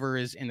to whoever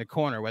is in the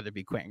corner, whether it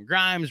be Quentin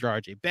Grimes or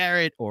RJ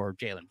Barrett or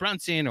Jalen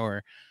Brunson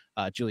or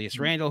Julius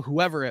Randle,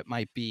 whoever it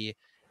might be.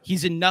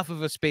 He's enough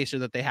of a spacer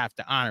that they have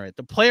to honor it.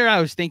 The player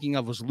I was thinking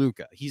of was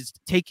Luka. He's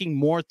taking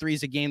more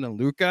threes a game than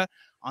Luka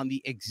on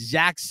the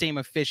exact same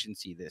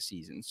efficiency this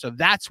season. So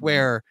that's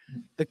where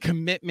the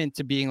commitment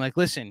to being like,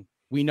 listen,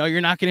 we know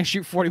you're not going to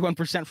shoot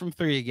 41% from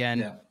 3 again.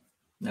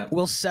 Yeah.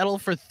 We'll settle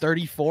for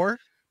 34,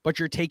 but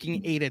you're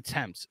taking 8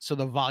 attempts. So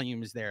the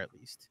volume is there at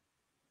least.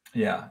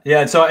 Yeah.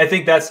 And so I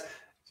think that's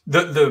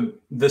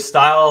the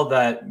style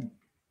that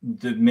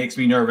makes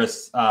me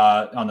nervous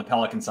on the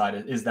Pelican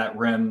side is that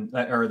rim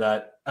or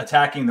that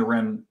attacking the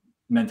rim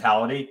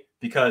mentality,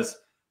 because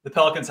the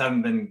Pelicans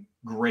haven't been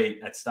great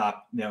at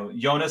stop.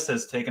 Jonas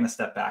has taken a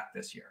step back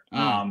this year.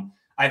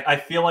 I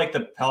feel like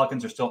the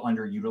Pelicans are still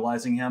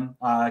underutilizing him,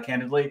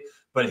 candidly,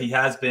 but he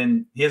hasn't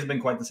been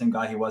quite the same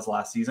guy he was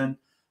last season.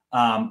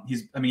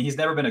 He's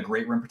never been a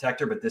great rim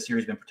protector, but this year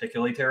he's been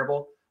particularly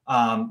terrible.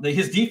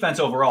 His defense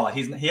overall,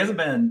 he's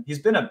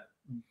been a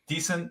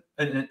decent,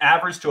 an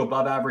average to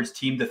above average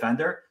team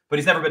defender, but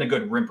he's never been a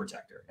good rim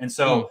protector. And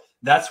so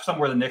that's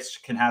somewhere the Knicks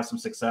can have some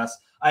success.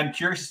 I'm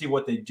curious to see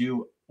what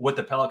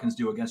the Pelicans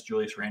do against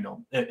Julius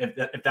Randle,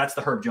 if that's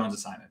the Herb Jones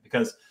assignment,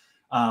 because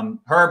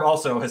Herb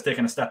also has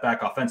taken a step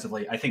back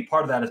offensively. I think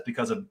part of that is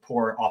because of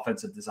poor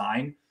offensive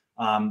design.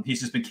 He's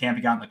just been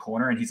camping out in the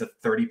corner, and he's a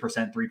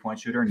 30% 3-point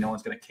shooter, and no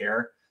one's going to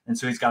care. And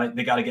so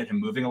they got to get him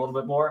moving a little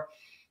bit more.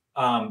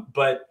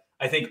 But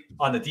I think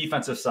on the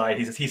defensive side,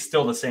 he's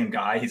still the same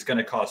guy. He's going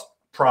to cause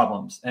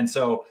problems. And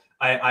so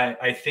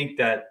I think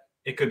that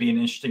it could be an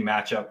interesting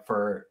matchup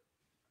for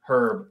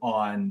Herb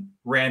on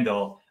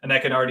Randle. And I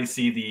can already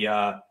see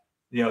the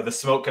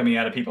smoke coming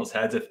out of people's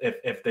heads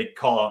if they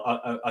call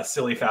a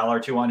silly foul or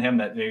two on him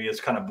that maybe is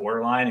kind of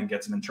borderline and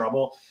gets him in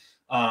trouble.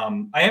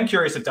 I am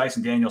curious if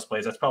Dyson Daniels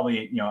plays. That's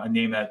probably a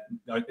name that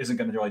isn't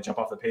going to really jump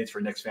off the page for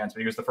Knicks fans, but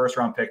he was the first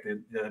round pick.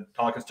 The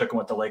Pelicans took him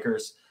with the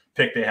Lakers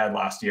pick they had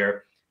last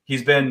year.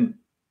 He's been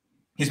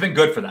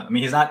good for them. I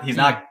mean, he's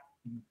not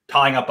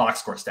tying up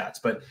box score stats,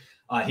 but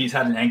he's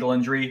had an ankle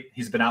injury.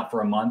 He's been out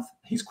for a month.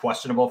 He's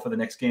questionable for the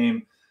next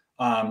game.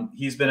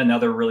 He's been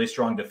another really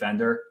strong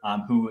defender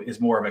who is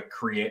more of a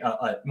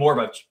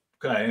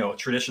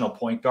traditional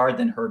point guard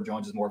than Herb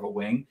Jones is more of a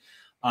wing.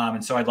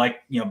 And so I'd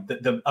like,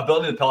 the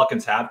ability the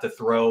Pelicans have to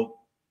throw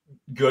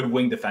good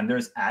wing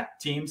defenders at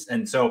teams.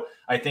 And so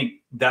I think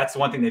that's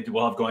one thing they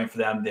will have going for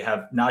them. They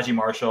have Najee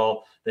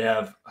Marshall, they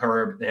have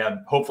Herb, they have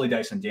hopefully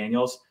Dyson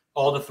Daniels,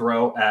 all to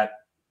throw at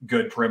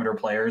good perimeter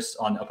players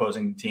on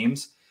opposing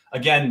teams.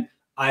 Again,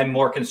 I'm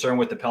more concerned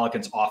with the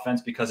Pelicans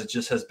offense because it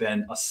just has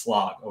been a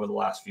slog over the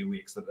last few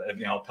weeks.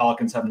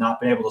 Pelicans have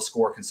not been able to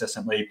score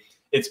consistently.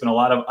 It's been a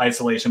lot of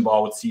isolation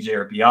ball with CJ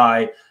or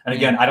BI. And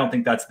again, I don't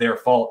think that's their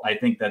fault. I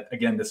think that,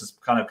 again, this is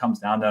kind of comes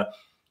down to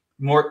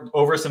more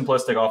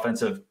oversimplistic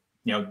offensive,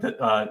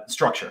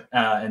 structure.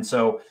 And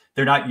so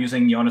they're not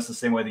using Jonas the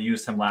same way they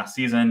used him last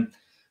season,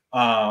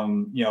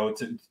 and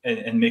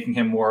making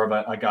him more of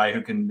a guy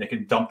they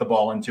can dump the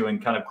ball into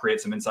and kind of create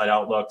some inside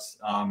out looks.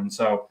 And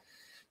so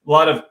a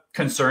lot of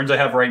concerns I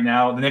have right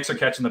now. The Knicks are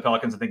catching the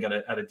Pelicans, I think,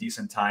 at a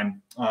decent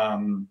time,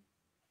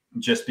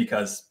 just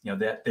because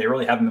they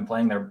really haven't been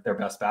playing their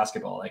best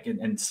basketball.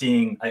 And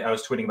seeing, I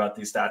was tweeting about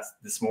these stats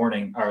this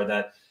morning, are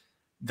that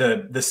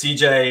the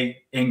CJ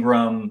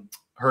Ingram,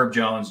 Herb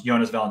Jones,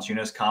 Jonas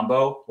Valanciunas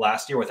combo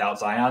last year without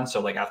Zion. So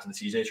like after the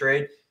CJ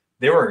trade,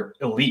 they were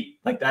elite.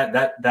 Like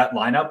that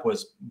lineup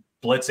was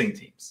blitzing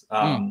teams.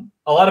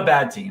 A lot of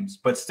bad teams,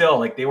 but still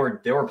like they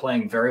were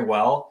playing very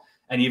well.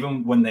 And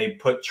even when they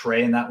put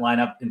Trey in that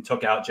lineup and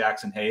took out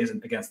Jackson Hayes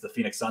against the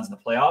Phoenix Suns in the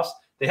playoffs,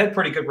 they had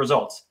pretty good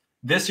results.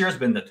 This year's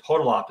been the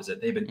total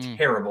opposite. They've been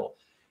terrible.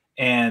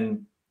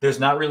 And there's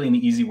not really an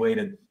easy way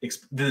to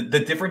the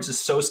difference is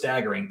so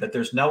staggering that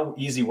there's no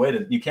easy way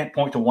to, you can't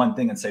point to one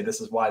thing and say,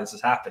 this is why this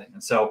is happening.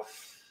 And so,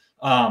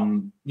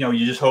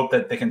 you just hope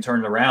that they can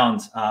turn it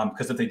around.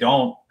 Because if they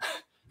don't,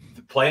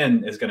 the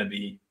play-in is going to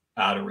be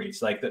out of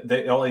reach. Like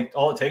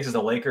all it takes is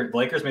the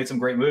Lakers made some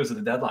great moves at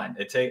the deadline.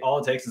 All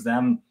it takes is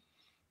them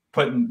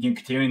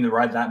continuing to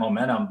ride that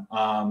momentum,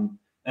 and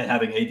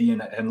having AD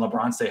and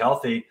LeBron stay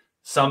healthy.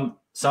 Some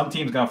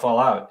team's going to fall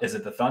out. Is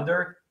it the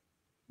Thunder?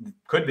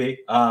 Could be.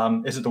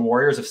 Is it the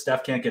Warriors if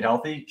Steph can't get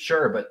healthy?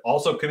 Sure, but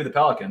also could be the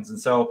Pelicans. And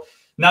so,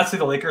 not to say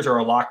the Lakers are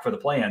a lock for the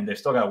play-in. They've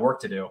still got work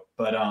to do.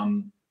 But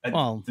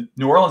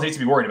New Orleans needs to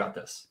be worried about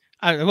this.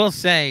 I will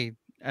say,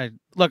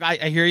 look,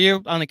 I hear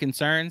you on the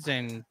concerns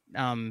and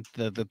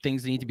the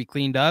things that need to be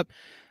cleaned up.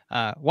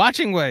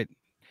 Watching what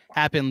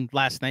happened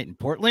last night in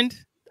Portland,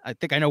 I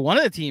think I know one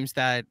of the teams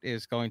that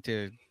is going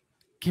to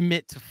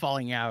commit to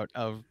falling out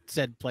of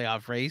said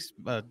playoff race.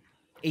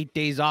 8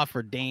 days off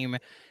for Dame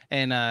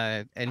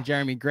and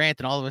Jeremy Grant,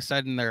 and all of a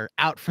sudden they're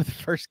out for the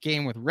first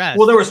game with rest.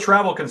 Well, there was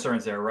travel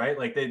concerns there, right?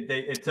 Like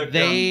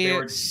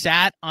they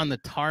sat on the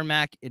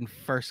tarmac in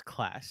first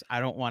class. I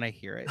don't want to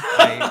hear it.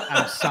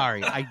 I'm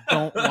sorry. I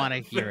don't want to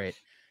hear it.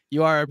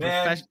 You are a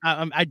professional.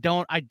 I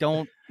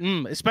don't.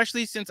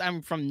 Especially since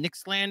I'm from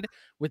Knicks land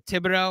with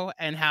Thibodeau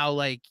and how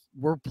like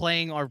we're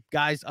playing our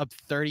guys up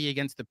 30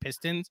 against the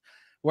Pistons,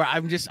 where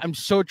I'm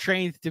so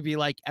trained to be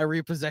like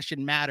every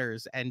possession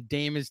matters, and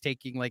Dame is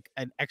taking like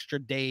an extra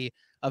day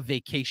of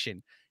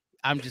vacation.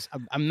 I'm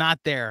not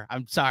there.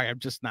 I'm sorry. I'm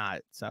just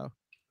not. So,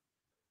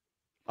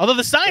 although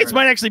the science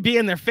might actually be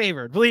in their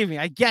favor, believe me,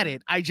 I get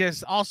it. I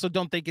just also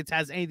don't think it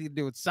has anything to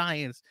do with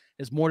science.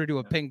 It's more to do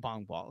with ping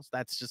pong balls.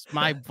 That's just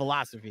my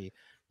philosophy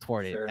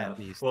toward it, at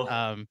least. Well,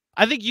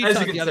 I think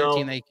Utah's the other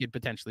team they could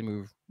potentially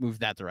move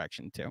that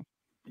direction too.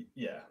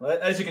 Yeah,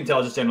 as you can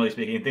tell, just generally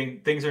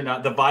speaking, things are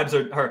not, the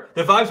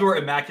vibes were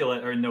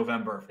immaculate or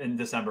in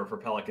December for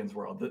Pelicans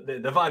world.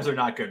 The vibes are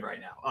not good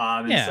right now.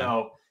 And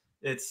so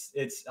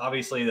it's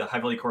obviously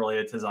heavily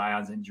correlated to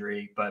Zion's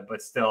injury,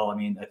 but still, I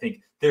mean, I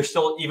think there's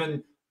still,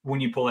 even when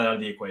you pull that out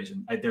of the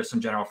equation, there's some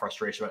general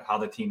frustration about how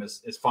the team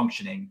is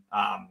functioning,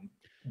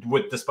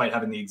 despite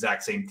having the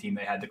exact same team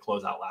they had to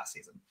close out last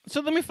season.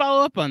 So let me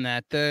follow up on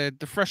that. The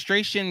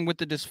frustration with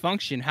the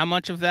dysfunction, how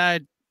much of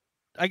that,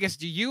 I guess,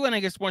 do you, and I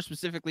guess more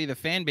specifically the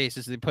fan base,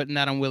 is they putting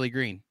that on Willie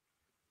Green?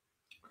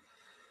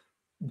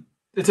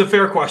 It's a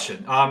fair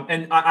question.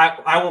 And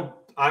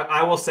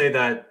I will say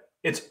that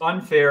it's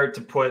unfair to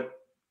put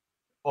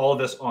all of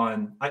this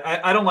on.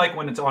 I don't like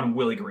when it's on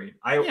Willie Green.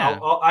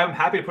 I'm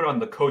happy to put it on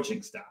the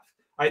coaching staff.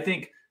 I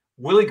think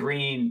Willie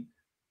Green,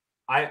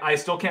 I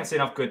still can't say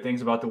enough good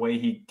things about the way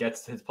he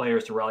gets his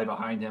players to rally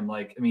behind him.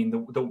 Like, I mean,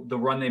 the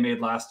run they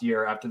made last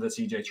year after the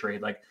CJ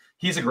trade, like,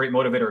 he's a great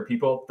motivator of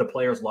people. The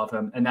players love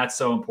him, and that's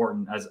so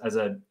important.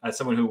 As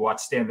someone who watched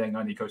Stan Van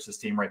Gundy coach this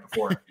team right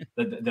before,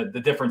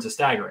 the difference is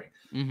staggering.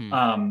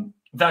 Mm-hmm.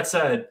 That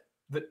said,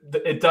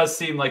 it does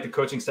seem like the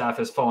coaching staff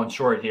has fallen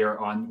short here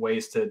on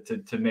ways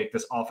to make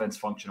this offense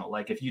functional.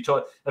 Like, a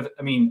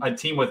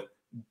team with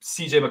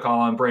CJ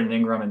McCollum, Brandon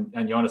Ingram,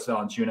 and Jonas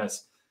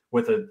Valanciunas,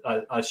 with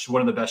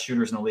one of the best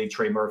shooters in the league,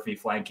 Trey Murphy,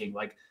 flanking,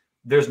 like,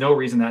 there's no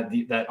reason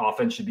that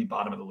offense should be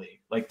bottom of the league.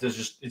 Like, it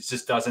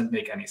just doesn't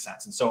make any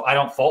sense. And so I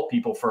don't fault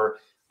people for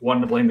wanting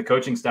to blame the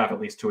coaching staff,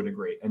 at least to a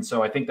degree. And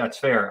so I think that's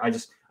fair.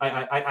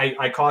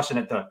 I caution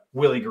at the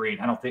Willie Green.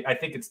 I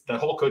think it's the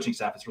whole coaching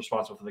staff is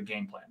responsible for the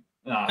game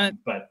plan.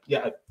 But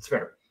yeah, it's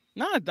fair.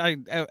 No,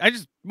 I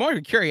just, more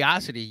of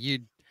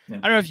curiosity. I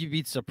don't know if you'd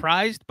be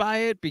surprised by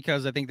it,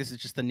 because I think this is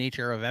just the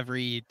nature of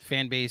every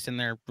fan base and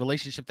their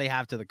relationship they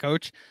have to the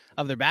coach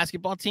of their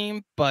basketball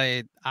team.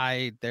 But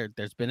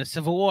there's been a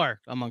civil war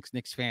amongst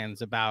Knicks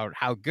fans about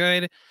how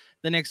good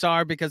the Knicks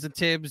are because of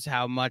Tibbs,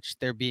 how much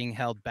they're being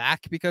held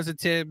back because of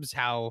Tibbs,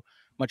 how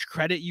much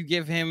credit you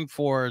give him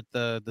for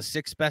the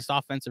sixth best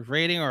offensive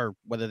rating, or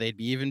whether they'd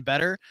be even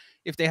better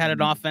if they had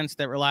an offense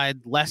that relied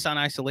less on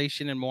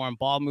isolation and more on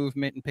ball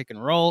movement and pick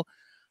and roll.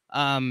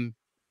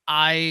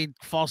 I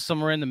fall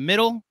somewhere in the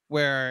middle,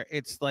 where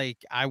it's like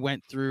I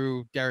went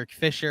through Derek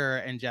Fisher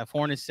and Jeff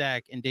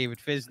Hornacek and David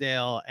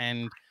Fizdale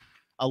and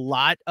a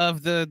lot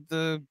of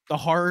the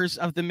horrors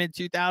of the mid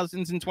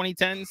 2000s and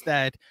 2010s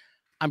that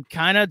I'm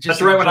kind of just.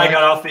 That's right when I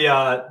got off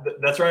the.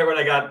 That's right when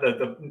I got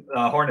the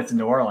Hornets in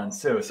New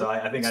Orleans too. So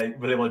I think I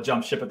was able to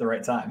jump ship at the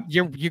right time.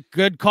 You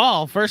good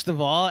call, first of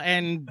all,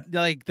 and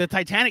like the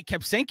Titanic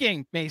kept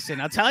sinking,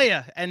 Mason. I'll tell you,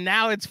 and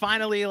now it's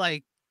finally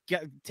like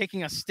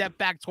taking a step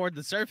back toward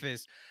the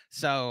surface.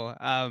 So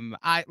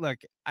I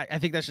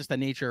think that's just the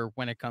nature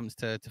when it comes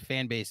to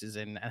fan bases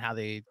and how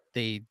they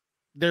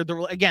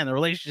again, the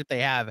relationship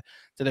they have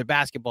to their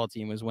basketball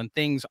team is when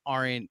things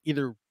aren't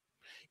either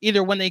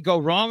when they go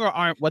wrong or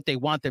aren't what they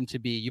want them to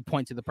be, you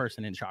point to the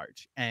person in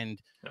charge. And,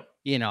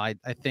 I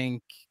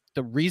think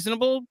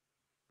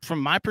from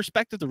my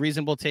perspective, the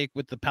reasonable take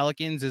with the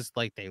Pelicans is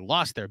like they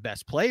lost their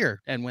best player.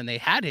 And when they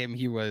had him,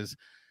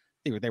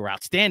 they were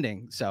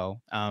outstanding. So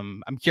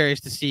I'm curious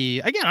to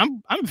see,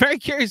 again, I'm very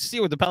curious to see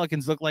what the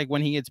Pelicans look like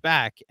when he gets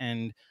back.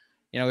 And,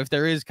 if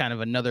there is kind of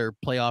another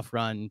playoff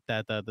run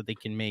that they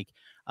can make.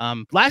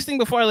 Last thing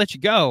before I let you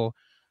go,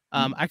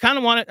 I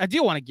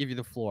do want to give you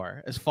the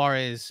floor as far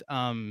as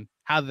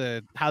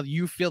how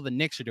you feel the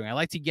Knicks are doing. I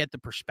like to get the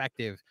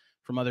perspective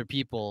from other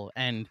people.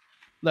 And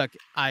look,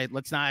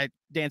 let's not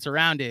dance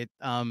around it.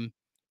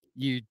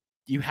 You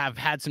have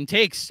had some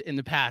takes in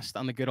the past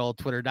on the good old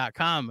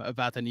twitter.com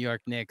about the New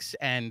York Knicks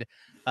and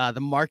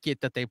the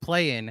market that they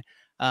play in.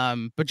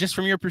 But just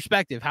from your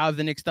perspective, how have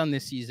the Knicks done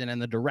this season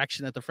and the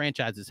direction that the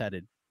franchise is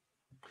headed?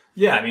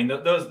 Yeah, I mean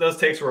those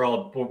takes were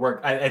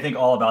I think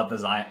all about the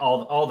Zion,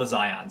 all the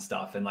Zion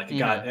stuff, and like it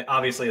got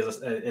obviously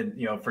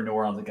for New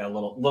Orleans it got a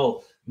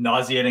little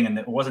nauseating, and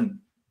it wasn't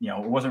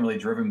really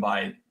driven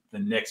by the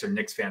Knicks or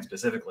Knicks fans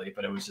specifically,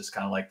 but it was just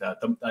kind of like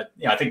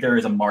I think there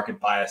is a market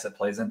bias that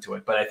plays into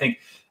it. But I think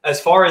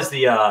as far as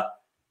the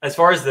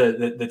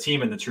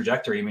team and the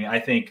trajectory, I mean,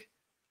 I think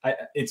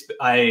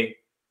I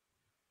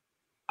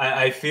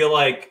feel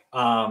like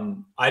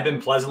I've been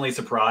pleasantly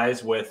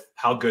surprised with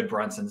how good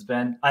Brunson's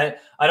been. I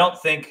don't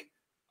think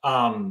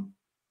I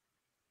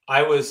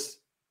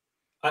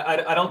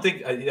don't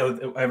think I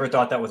ever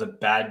thought that was a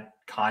bad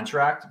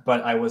contract,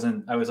 but I was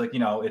like,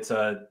 it's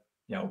a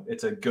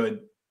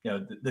good,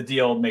 the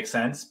deal makes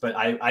sense, but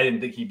I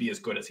didn't think he'd be as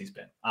good as he's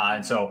been.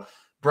 And so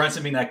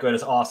Brunson being that good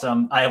is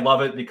awesome. I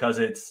love it because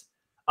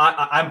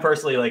I'm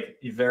personally like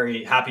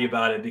very happy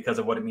about it because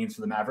of what it means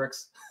for the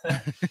Mavericks.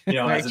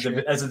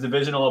 As a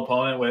divisional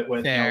opponent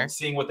with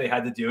seeing what they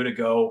had to do to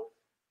go,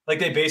 like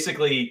they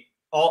basically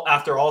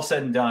after all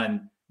said and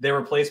done, they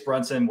replaced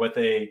Brunson with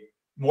a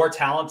more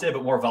talented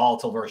but more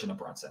volatile version of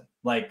Brunson.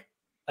 Like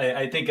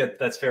I think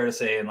that's fair to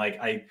say. And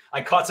like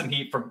I caught some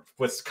heat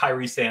with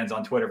Kyrie stands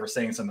on Twitter for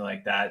saying something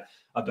like that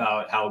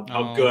about how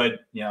good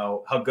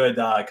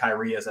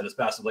Kyrie is at his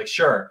best. I'm like,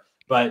 sure,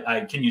 but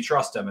can you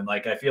trust him? And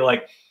like I feel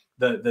like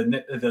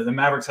the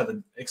Mavericks had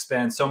to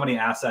expend so many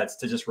assets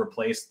to just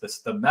replace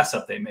the mess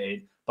up they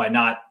made by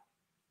not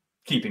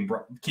keeping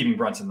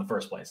Brunson in the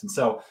first place. And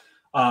so,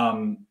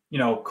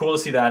 cool to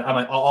see that.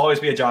 I'll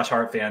always be a Josh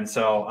Hart fan,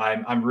 so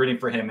I'm rooting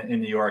for him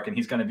in New York, and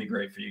he's going to be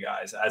great for you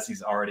guys as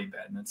he's already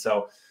been. And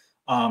so,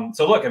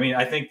 look, I mean,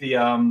 I think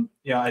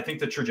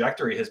the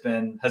trajectory has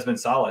been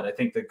solid. I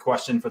think the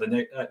question for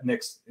the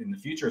Knicks in the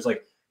future is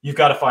like you've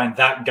got to find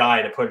that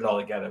guy to put it all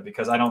together,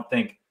 because I don't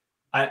think.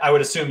 I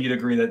would assume you'd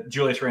agree that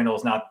Julius Randle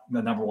is not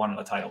the number one on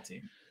a title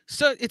team.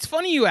 So it's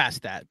funny you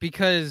asked that,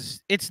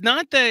 because it's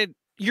not that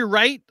you're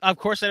right. Of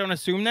course, I don't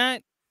assume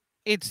that.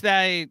 It's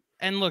that,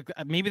 and look,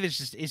 maybe this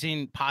just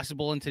isn't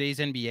possible in today's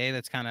NBA.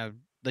 That's kind of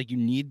like you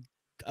need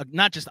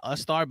not just a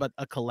star, but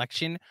a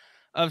collection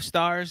of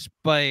stars.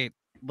 But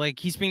like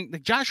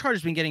Josh Hart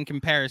has been getting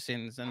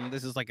comparisons, and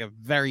this is like a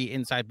very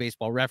inside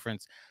baseball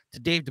reference, to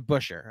Dave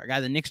DeBusschere, a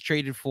guy the Knicks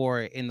traded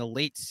for in the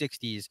late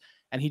 60s.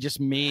 And he just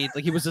made,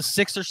 like, he was the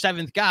 6th or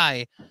 7th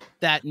guy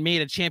that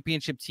made a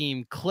championship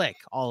team click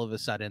all of a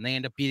sudden. They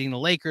end up beating the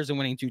Lakers and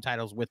winning 2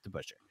 titles with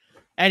DeBusschere.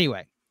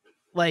 Anyway,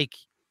 like,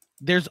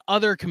 there's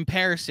other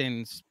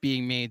comparisons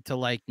being made to,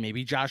 like,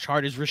 maybe Josh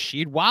Hart is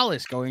Rasheed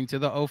Wallace going to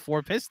the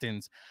 04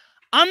 Pistons.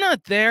 I'm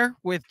not there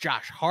with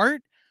Josh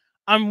Hart.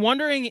 I'm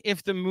wondering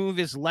if the move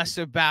is less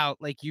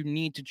about, like, you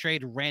need to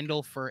trade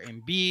Randall for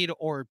Embiid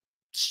or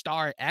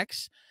star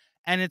X.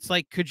 And it's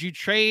like, could you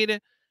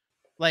trade,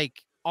 like,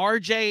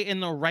 RJ in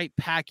the right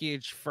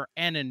package for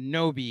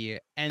Anunoby,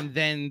 and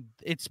then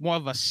it's more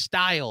of a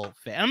style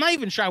fit. I'm not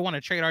even sure I want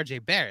to trade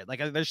RJ Barrett.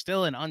 Like, there's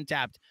still an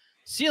untapped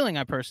ceiling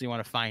I personally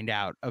want to find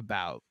out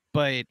about.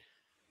 But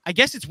I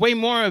guess it's way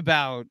more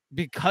about,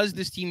 because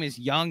this team is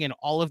young and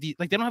all of these,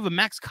 like, they don't have a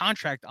max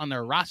contract on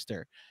their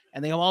roster,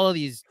 and they have all of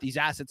these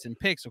assets and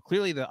picks. So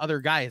clearly the other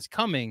guy is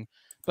coming.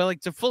 But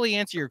like, to fully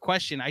answer your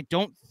question, I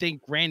don't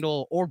think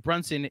Randall or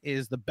Brunson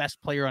is the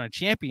best player on a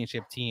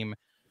championship team,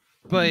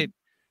 but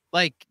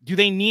like, do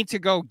they need to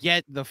go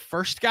get the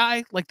first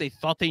guy like they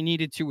thought they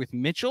needed to with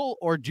Mitchell,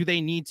 or do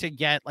they need to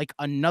get like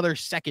another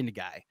second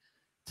guy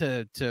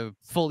to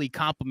fully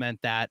complement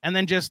that? And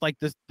then just like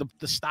the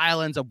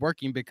style ends up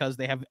working because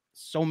they have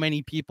so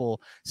many people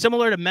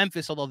similar to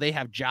Memphis, although they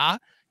have Ja,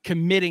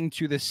 committing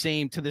to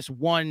this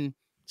one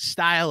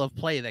style of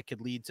play that could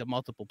lead to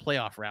multiple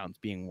playoff rounds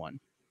being won.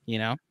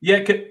 Yeah,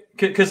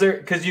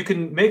 because you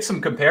can make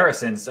some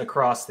comparisons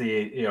across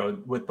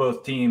with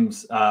both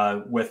teams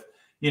with.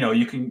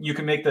 You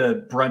can make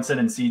the Brunson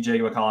and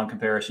CJ McCollum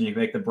comparison. You can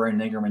make the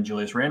Brandon Ingram and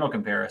Julius Randle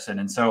comparison.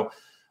 And so,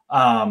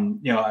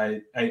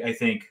 I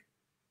think,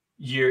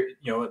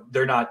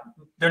 they're not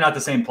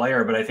the same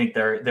player, but I think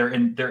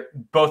they're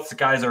both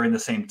guys are in the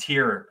same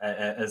tier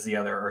as the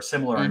other, or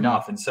similar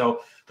enough. And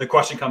so the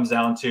question comes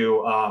down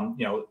to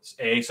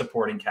A,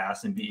 supporting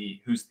cast, and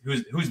B, who's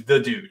the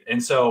dude.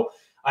 And so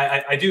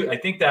I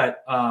think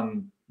that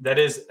that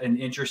is an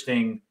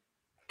interesting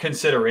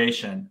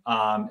consideration.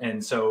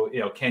 And so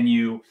can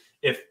you,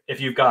 if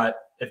you've got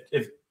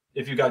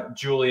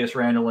Julius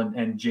Randle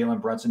and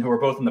Jalen Brunson, who are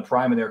both in the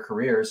prime of their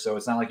careers, so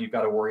it's not like you've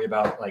got to worry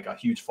about like a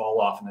huge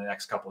fall off in the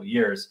next couple of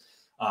years.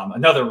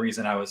 Another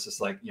reason I was just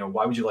like,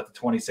 why would you let the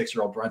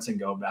 26-year-old Brunson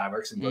go,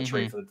 Mavericks, and go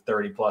trade for the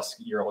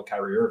 30-plus-year-old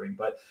Kyrie Irving?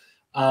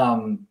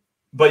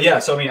 But yeah,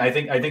 so I mean, I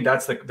think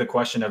that's the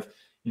question of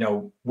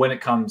when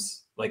it comes,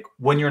 like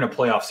when you're in a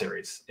playoff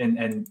series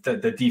and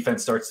the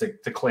defense starts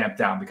to clamp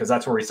down, because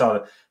that's where we saw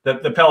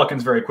the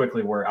Pelicans very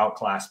quickly were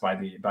outclassed by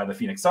the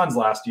Phoenix Suns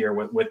last year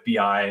with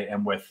BI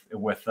and with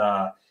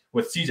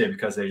CJ,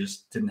 because they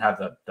just didn't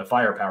have the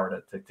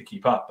firepower to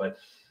keep up. But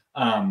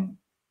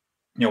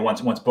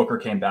once Booker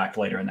came back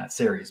later in that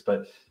series,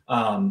 but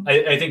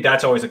I think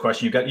that's always a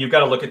question. You've got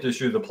to look at this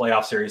through the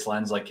playoff series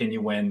lens. Like, can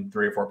you win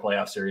 3 or 4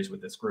 playoff series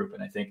with this group?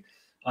 And I think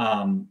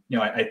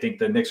I think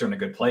the Knicks are in a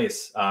good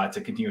place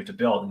to continue to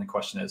build. And the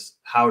question is,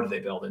 how do they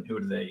build, and who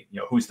do they,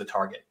 who's the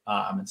target?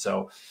 And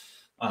so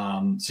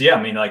yeah,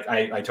 I mean, like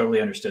I totally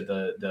understood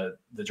the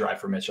drive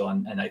for Mitchell,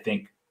 and I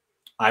think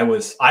I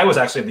was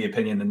actually of the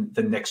opinion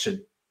the Knicks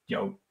should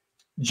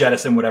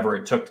jettison whatever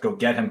it took to go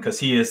get him, because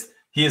he is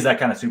that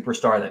kind of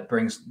superstar that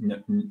brings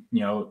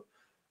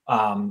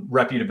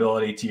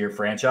reputability to your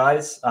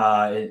franchise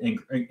in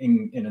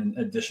an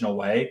additional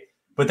way.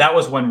 But that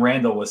was when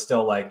Randall was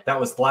still that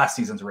was last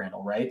season's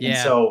Randall, right? Yeah. And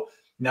so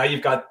now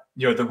you've got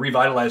the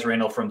revitalized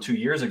Randall from 2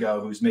 years ago,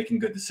 who's making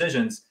good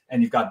decisions,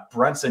 and you've got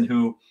Brunson,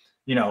 who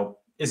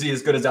is he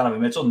as good as Donovan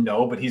Mitchell?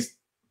 No, but he's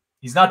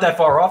not that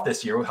far off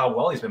this year with how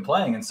well he's been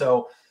playing. And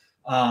so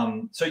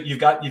so you've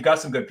got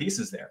some good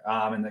pieces there.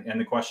 And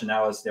the question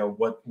now is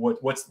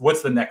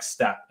what's the next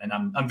step? And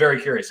I'm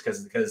very curious,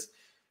 because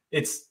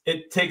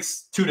it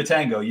takes 2 to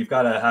tango. You've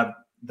got to have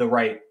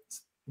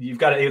you've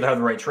got to either have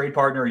the right trade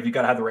partner, or you've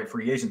got to have the right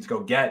free agent to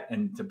go get,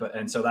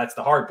 and so that's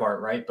the hard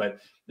part, right? But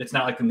it's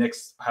not like the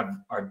Knicks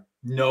are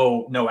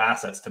no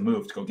assets to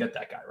move to go get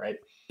that guy, right?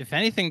 If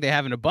anything, they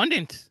have an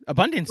abundance of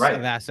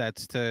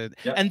assets to,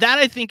 and that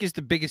I think is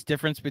the biggest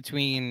difference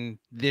between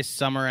this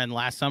summer and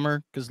last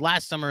summer. Because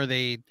last summer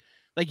they,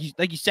 like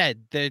you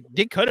said,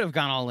 they could have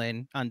gone all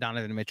in on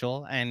Donovan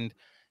Mitchell and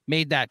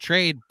made that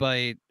trade,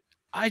 but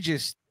I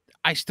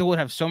still would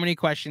have so many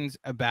questions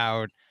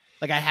about.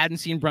 Like, I hadn't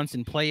seen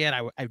Brunson play yet.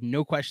 I have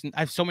no question. I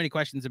have so many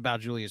questions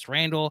about Julius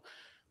Randle.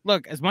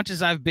 Look, as much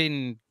as I've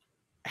been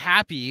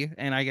happy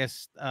and I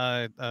guess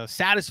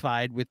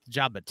satisfied with the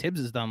job that Tibbs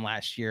has done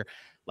last year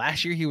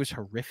he was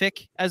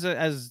horrific as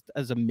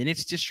a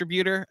minutes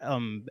distributor,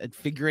 at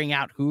figuring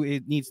out who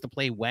it needs to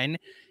play when,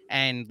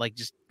 and like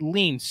just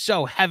leaned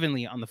so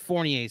heavily on the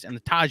Fourniers and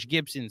the Taj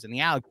Gibsons and the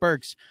Alec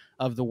Burks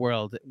of the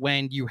world,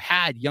 when you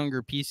had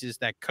younger pieces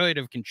that could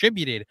have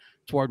contributed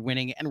toward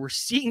winning, and we're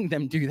seeing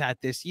them do that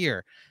this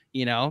year,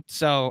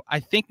 So I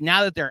think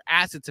now that their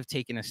assets have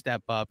taken a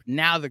step up,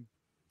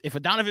 if a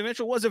Donovan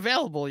Mitchell was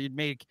available, you'd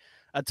make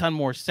a ton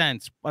more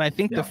sense. But I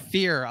think the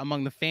fear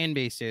among the fan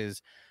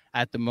bases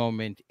at the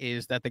moment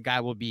is that the guy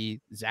will be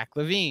Zach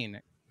LaVine,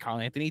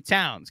 Karl-Anthony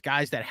Towns,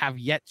 guys that have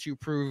yet to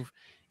prove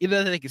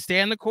either that they can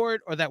stay on the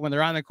court, or that when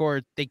they're on the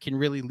court, they can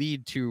really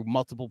lead to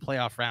multiple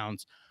playoff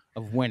rounds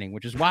of winning,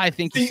 which is why I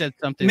think you said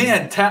something.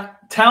 Man,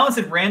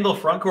 talented Randall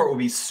frontcourt would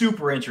be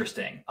super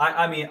interesting.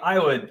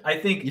 I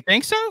think. You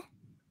think so?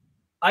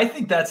 I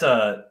think that's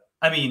I'm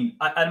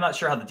not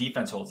sure how the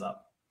defense holds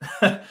up.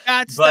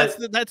 That's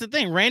the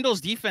thing.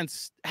 Randall's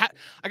defense, I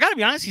got to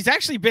be honest, he's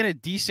actually been a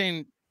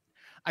decent.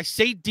 I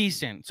say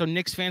decent, so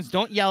Knicks fans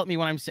don't yell at me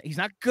when I'm saying he's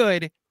not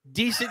good.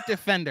 Decent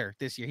defender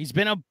this year. He's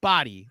been a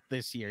body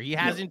this year. He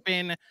hasn't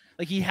been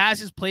he has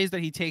his plays that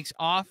he takes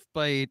off,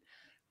 but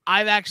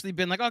I've actually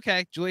been like,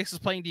 okay, Julius is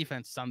playing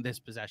defense on this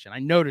possession. I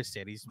noticed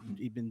it. He's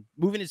been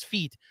moving his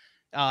feet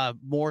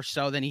more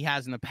so than he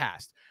has in the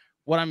past.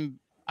 What I'm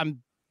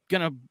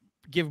gonna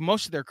give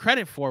most of their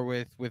credit for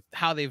with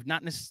how they've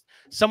not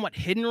somewhat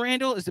hidden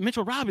Randall is that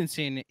Mitchell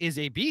Robinson is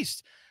a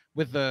beast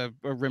with the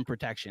rim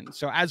protection.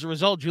 So as a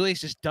result, Julius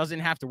just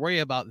doesn't have to worry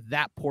about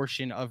that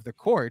portion of the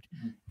court,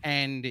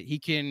 and he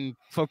can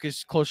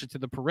focus closer to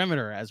the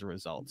perimeter as a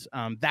result.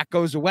 That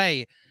goes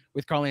away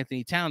with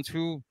Karl-Anthony Towns,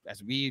 who,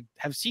 as we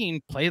have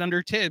seen, played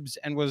under Tibbs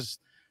and was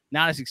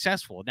not as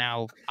successful.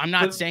 Now, I'm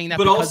not saying that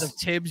because of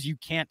Tibbs, you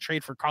can't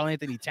trade for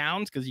Karl-Anthony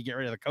Towns because you get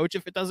rid of the coach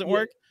if it doesn't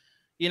work.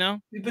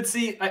 But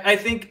see, I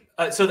think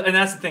so, and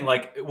that's the thing.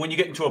 Like, when you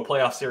get into a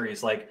playoff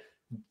series, like,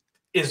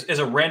 is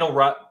a Randall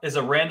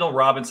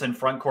Robinson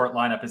front court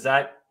lineup,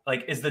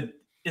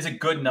 is it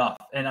good enough?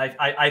 And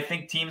I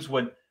think teams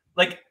would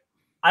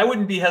I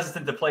wouldn't be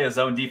hesitant to play a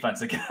zone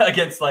defense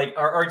against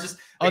or just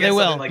they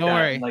will. Don't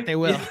worry, they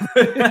will.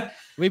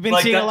 We've been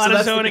like seeing a that. lot So of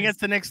that's zone against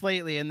the Knicks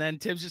lately, and then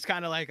Tim's just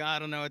kind of like, I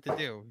don't know what to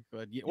do.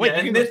 But wait,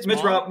 and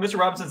Mr.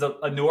 Robinson's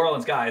a New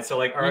Orleans guy, so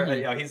like,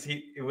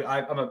 you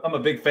know, I'm a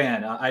big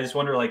fan. I just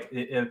wonder, like,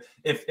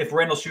 if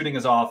Randall's shooting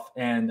is off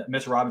and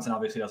Mr. Robinson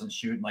obviously doesn't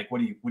shoot, like,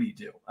 what do you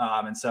do?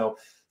 And so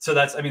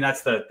that's, I mean,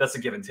 that's the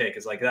give and take,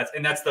 is like that's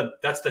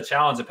the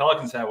challenge the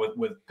Pelicans have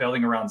with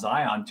building around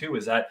Zion too,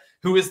 is that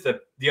who is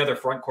the other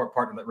front court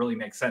partner that really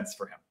makes sense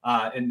for him?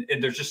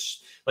 And there's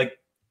just like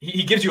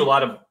he gives you a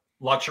lot of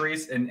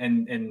luxuries,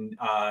 and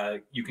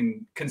you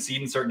can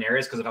concede in certain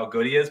areas because of how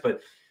good he is,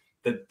 but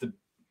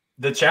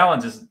the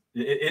challenge is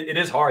it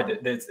is hard.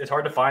 It's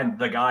hard to find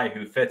the guy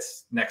who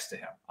fits next to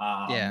him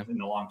in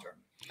the long term.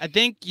 I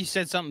think you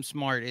said something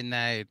smart in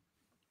that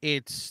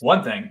it's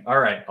one thing. All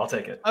right, I'll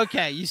take it.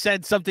 Okay, you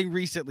said something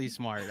recently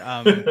smart.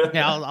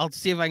 Yeah, I'll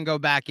see if I can go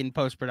back in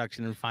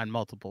post-production and find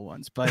multiple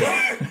ones. But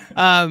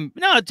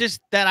no, just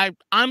that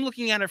I'm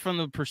looking at it from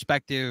the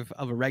perspective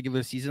of a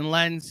regular season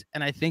lens,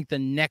 and I think the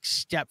next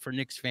step for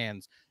Knicks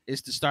fans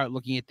is to start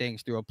looking at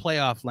things through a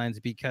playoff lens,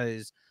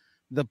 because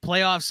the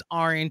playoffs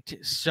aren't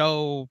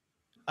so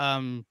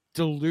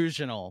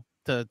delusional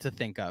to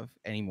think of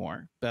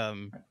anymore.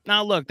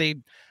 Now look,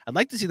 I'd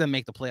like to see them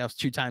make the playoffs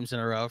 2 times in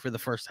a row for the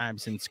first time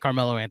since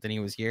Carmelo Anthony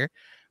was here.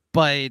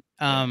 But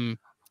I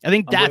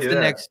think that's the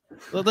next.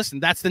 Well, listen,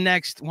 that's the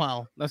next.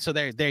 Well, so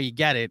there you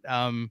get it.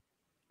 I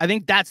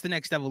think that's the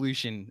next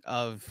evolution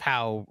of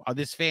how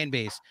this fan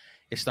base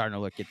is starting to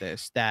look at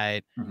this.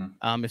 That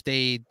if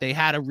they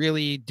had a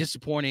really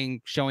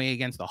disappointing showing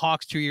against the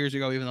Hawks 2 years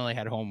ago, even though they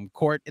had home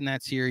court in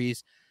that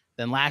series,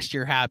 then last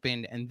year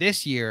happened, and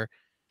this year,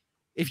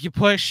 if you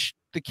push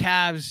the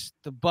Cavs,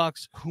 the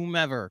Bucks,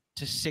 whomever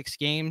to 6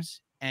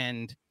 games,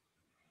 and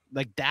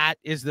like that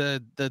is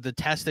the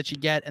test that you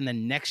get, and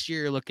then next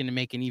year you're looking to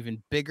make an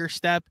even bigger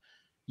step,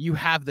 you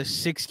have the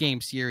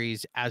 6-game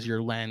series as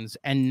your lens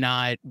and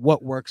not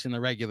what works in the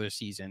regular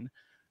season.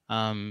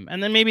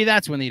 And then maybe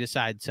that's when they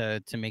decide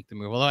to make the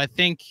move. Although I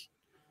think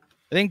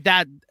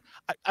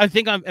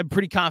I'm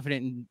pretty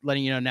confident in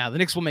letting you know now the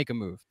Knicks will make a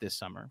move this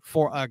summer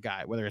for a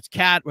guy, whether it's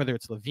Cat, whether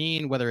it's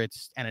Levine, whether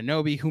it's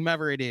Anunoby,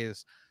 whomever it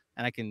is.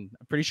 And I'm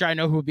pretty sure I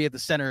know who will be at the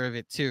center of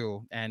it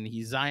too. And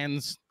he's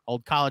Zion's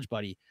old college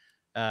buddy,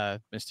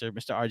 Mr.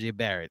 RJ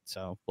Barrett.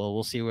 So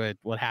we'll see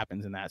what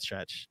happens in that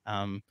stretch.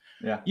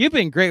 You've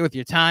been great with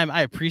your time.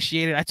 I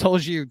appreciate it. I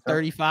told you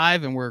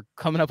 35 and we're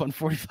coming up on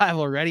 45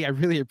 already. I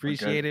really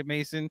appreciate it,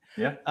 Mason.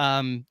 Yeah.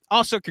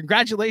 Also,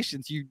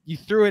 congratulations. You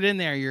threw it in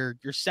there. You're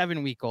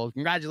 7-week-old.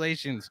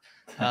 Congratulations.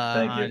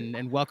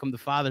 And welcome to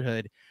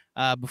fatherhood.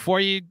 Before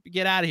you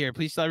get out of here,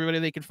 please tell everybody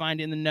they can find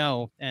you in the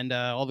know and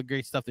all the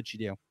great stuff that you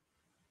do.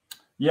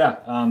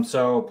 Yeah.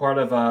 So part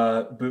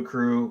of Boot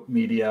Crew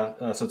Media.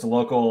 So it's a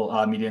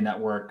local media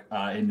network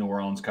in New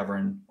Orleans,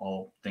 covering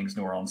all things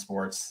New Orleans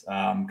sports,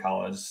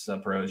 college,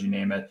 pros, you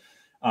name it.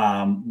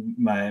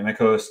 My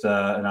co-host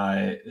and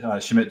I,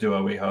 Schmidt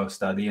Duo, we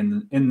host the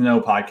In the Know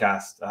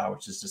podcast,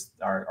 which is just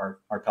our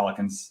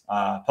Pelicans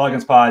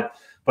pod,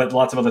 but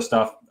lots of other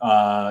stuff,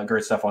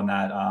 great stuff on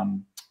that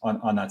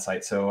on that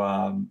site.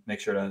 So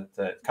make sure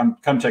to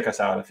come check us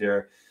out if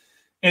you're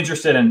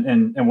interested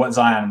in what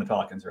Zion and the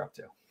Pelicans are up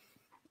to.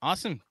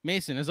 Awesome.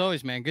 Mason, as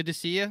always, man, good to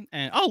see you.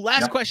 And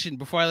last question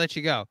before I let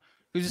you go.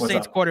 Who's the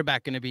Saints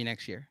quarterback going to be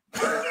next year?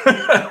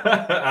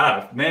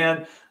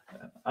 Man,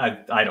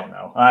 I don't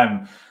know.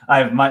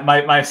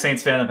 My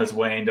Saints fandom has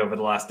waned over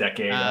the last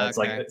decade. It's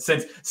like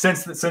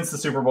since the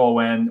Super Bowl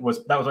win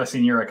was my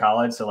senior year of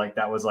college. So like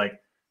that was like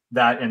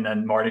that, and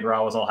then Mardi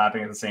Gras was all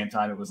happening at the same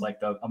time. It was like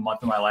a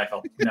month of my life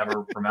I'll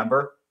never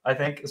remember, I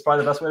think is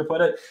probably the best way to put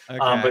it.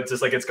 But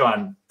just like it's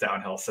gone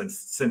downhill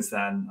since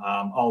then.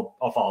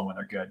 I'll follow them when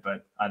they're good,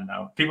 but I don't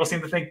know. People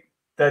seem to think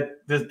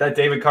that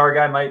David Carr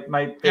guy might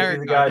be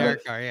the guy.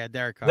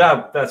 Derek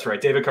Carr. That's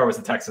right. David Carr was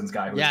the Texans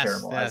guy who was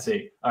terrible. Yes. I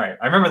see. All right,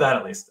 I remember that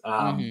at least.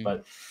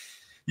 But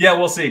yeah,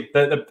 we'll see.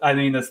 I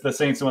mean, the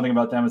Saints. One thing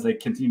about them is they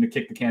continue to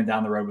kick the can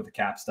down the road with the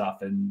cap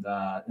stuff, and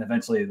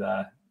eventually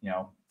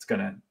it's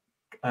gonna.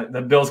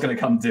 The bill's going to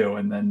come due,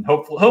 and then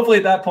hopefully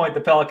at that point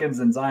the Pelicans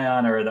and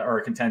Zion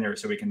are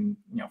contenders, so we can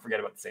forget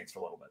about the Saints for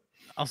a little bit.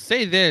 I'll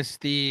say this: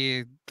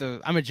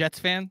 I'm a Jets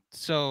fan,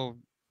 so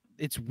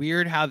it's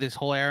weird how this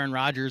whole Aaron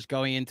Rodgers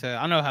going into, I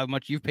don't know how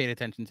much you've paid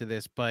attention to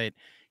this, but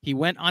he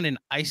went on an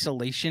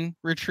isolation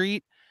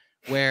retreat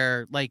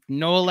where like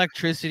no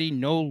electricity,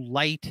 no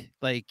light,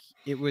 like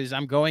it was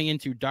I'm going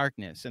into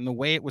darkness, and the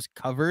way it was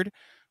covered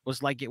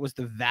was like it was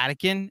the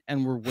Vatican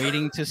and we're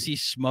waiting to see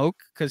smoke,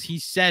 because he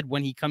said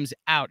when he comes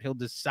out, he'll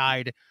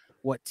decide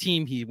what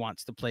team he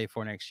wants to play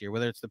for next year,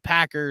 whether it's the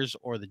Packers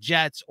or the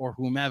Jets or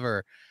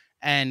whomever.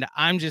 And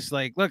I'm just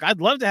like, look,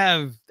 I'd love to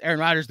have Aaron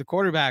Rodgers, the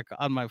quarterback,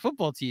 on my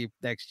football team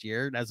next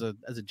year as a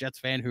Jets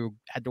fan who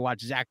had to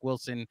watch Zach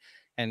Wilson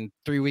and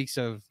 3 weeks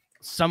of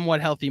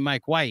somewhat healthy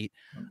Mike White.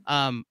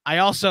 I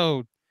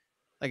also,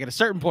 like, at a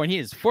certain point, he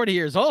is 40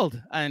 years old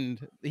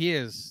and he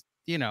is,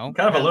 kind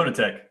of a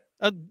lunatic.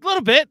 A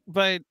little bit,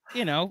 but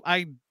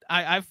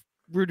I've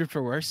rooted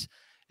for worse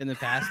in the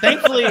past.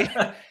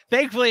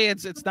 Thankfully,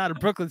 it's not a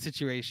Brooklyn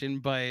situation,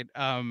 but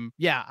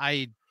yeah,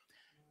 I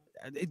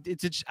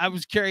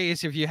was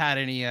curious if you had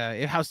any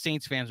how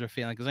Saints fans were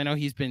feeling, because I know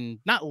he's been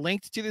not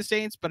linked to the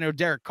Saints, but I know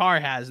Derek Carr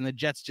has, and the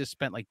Jets just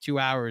spent like 2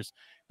 hours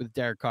with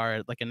Derek Carr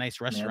at like a nice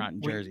restaurant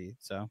in Jersey.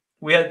 So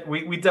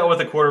we dealt with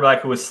a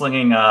quarterback who was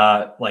slinging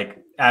like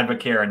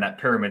Advocare in that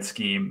pyramid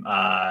scheme,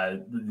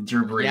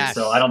 Drew Brees. Yes.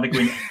 So I don't think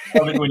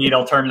we need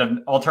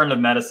alternative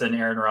medicine,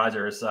 Aaron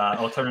Rodgers,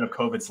 alternative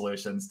COVID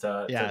solutions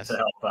to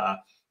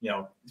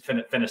help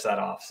finish that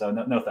off. So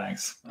no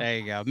thanks. There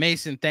you go,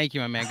 Mason. Thank you,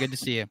 my man. Good to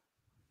see you.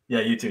 Yeah,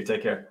 you too.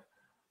 Take care.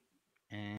 And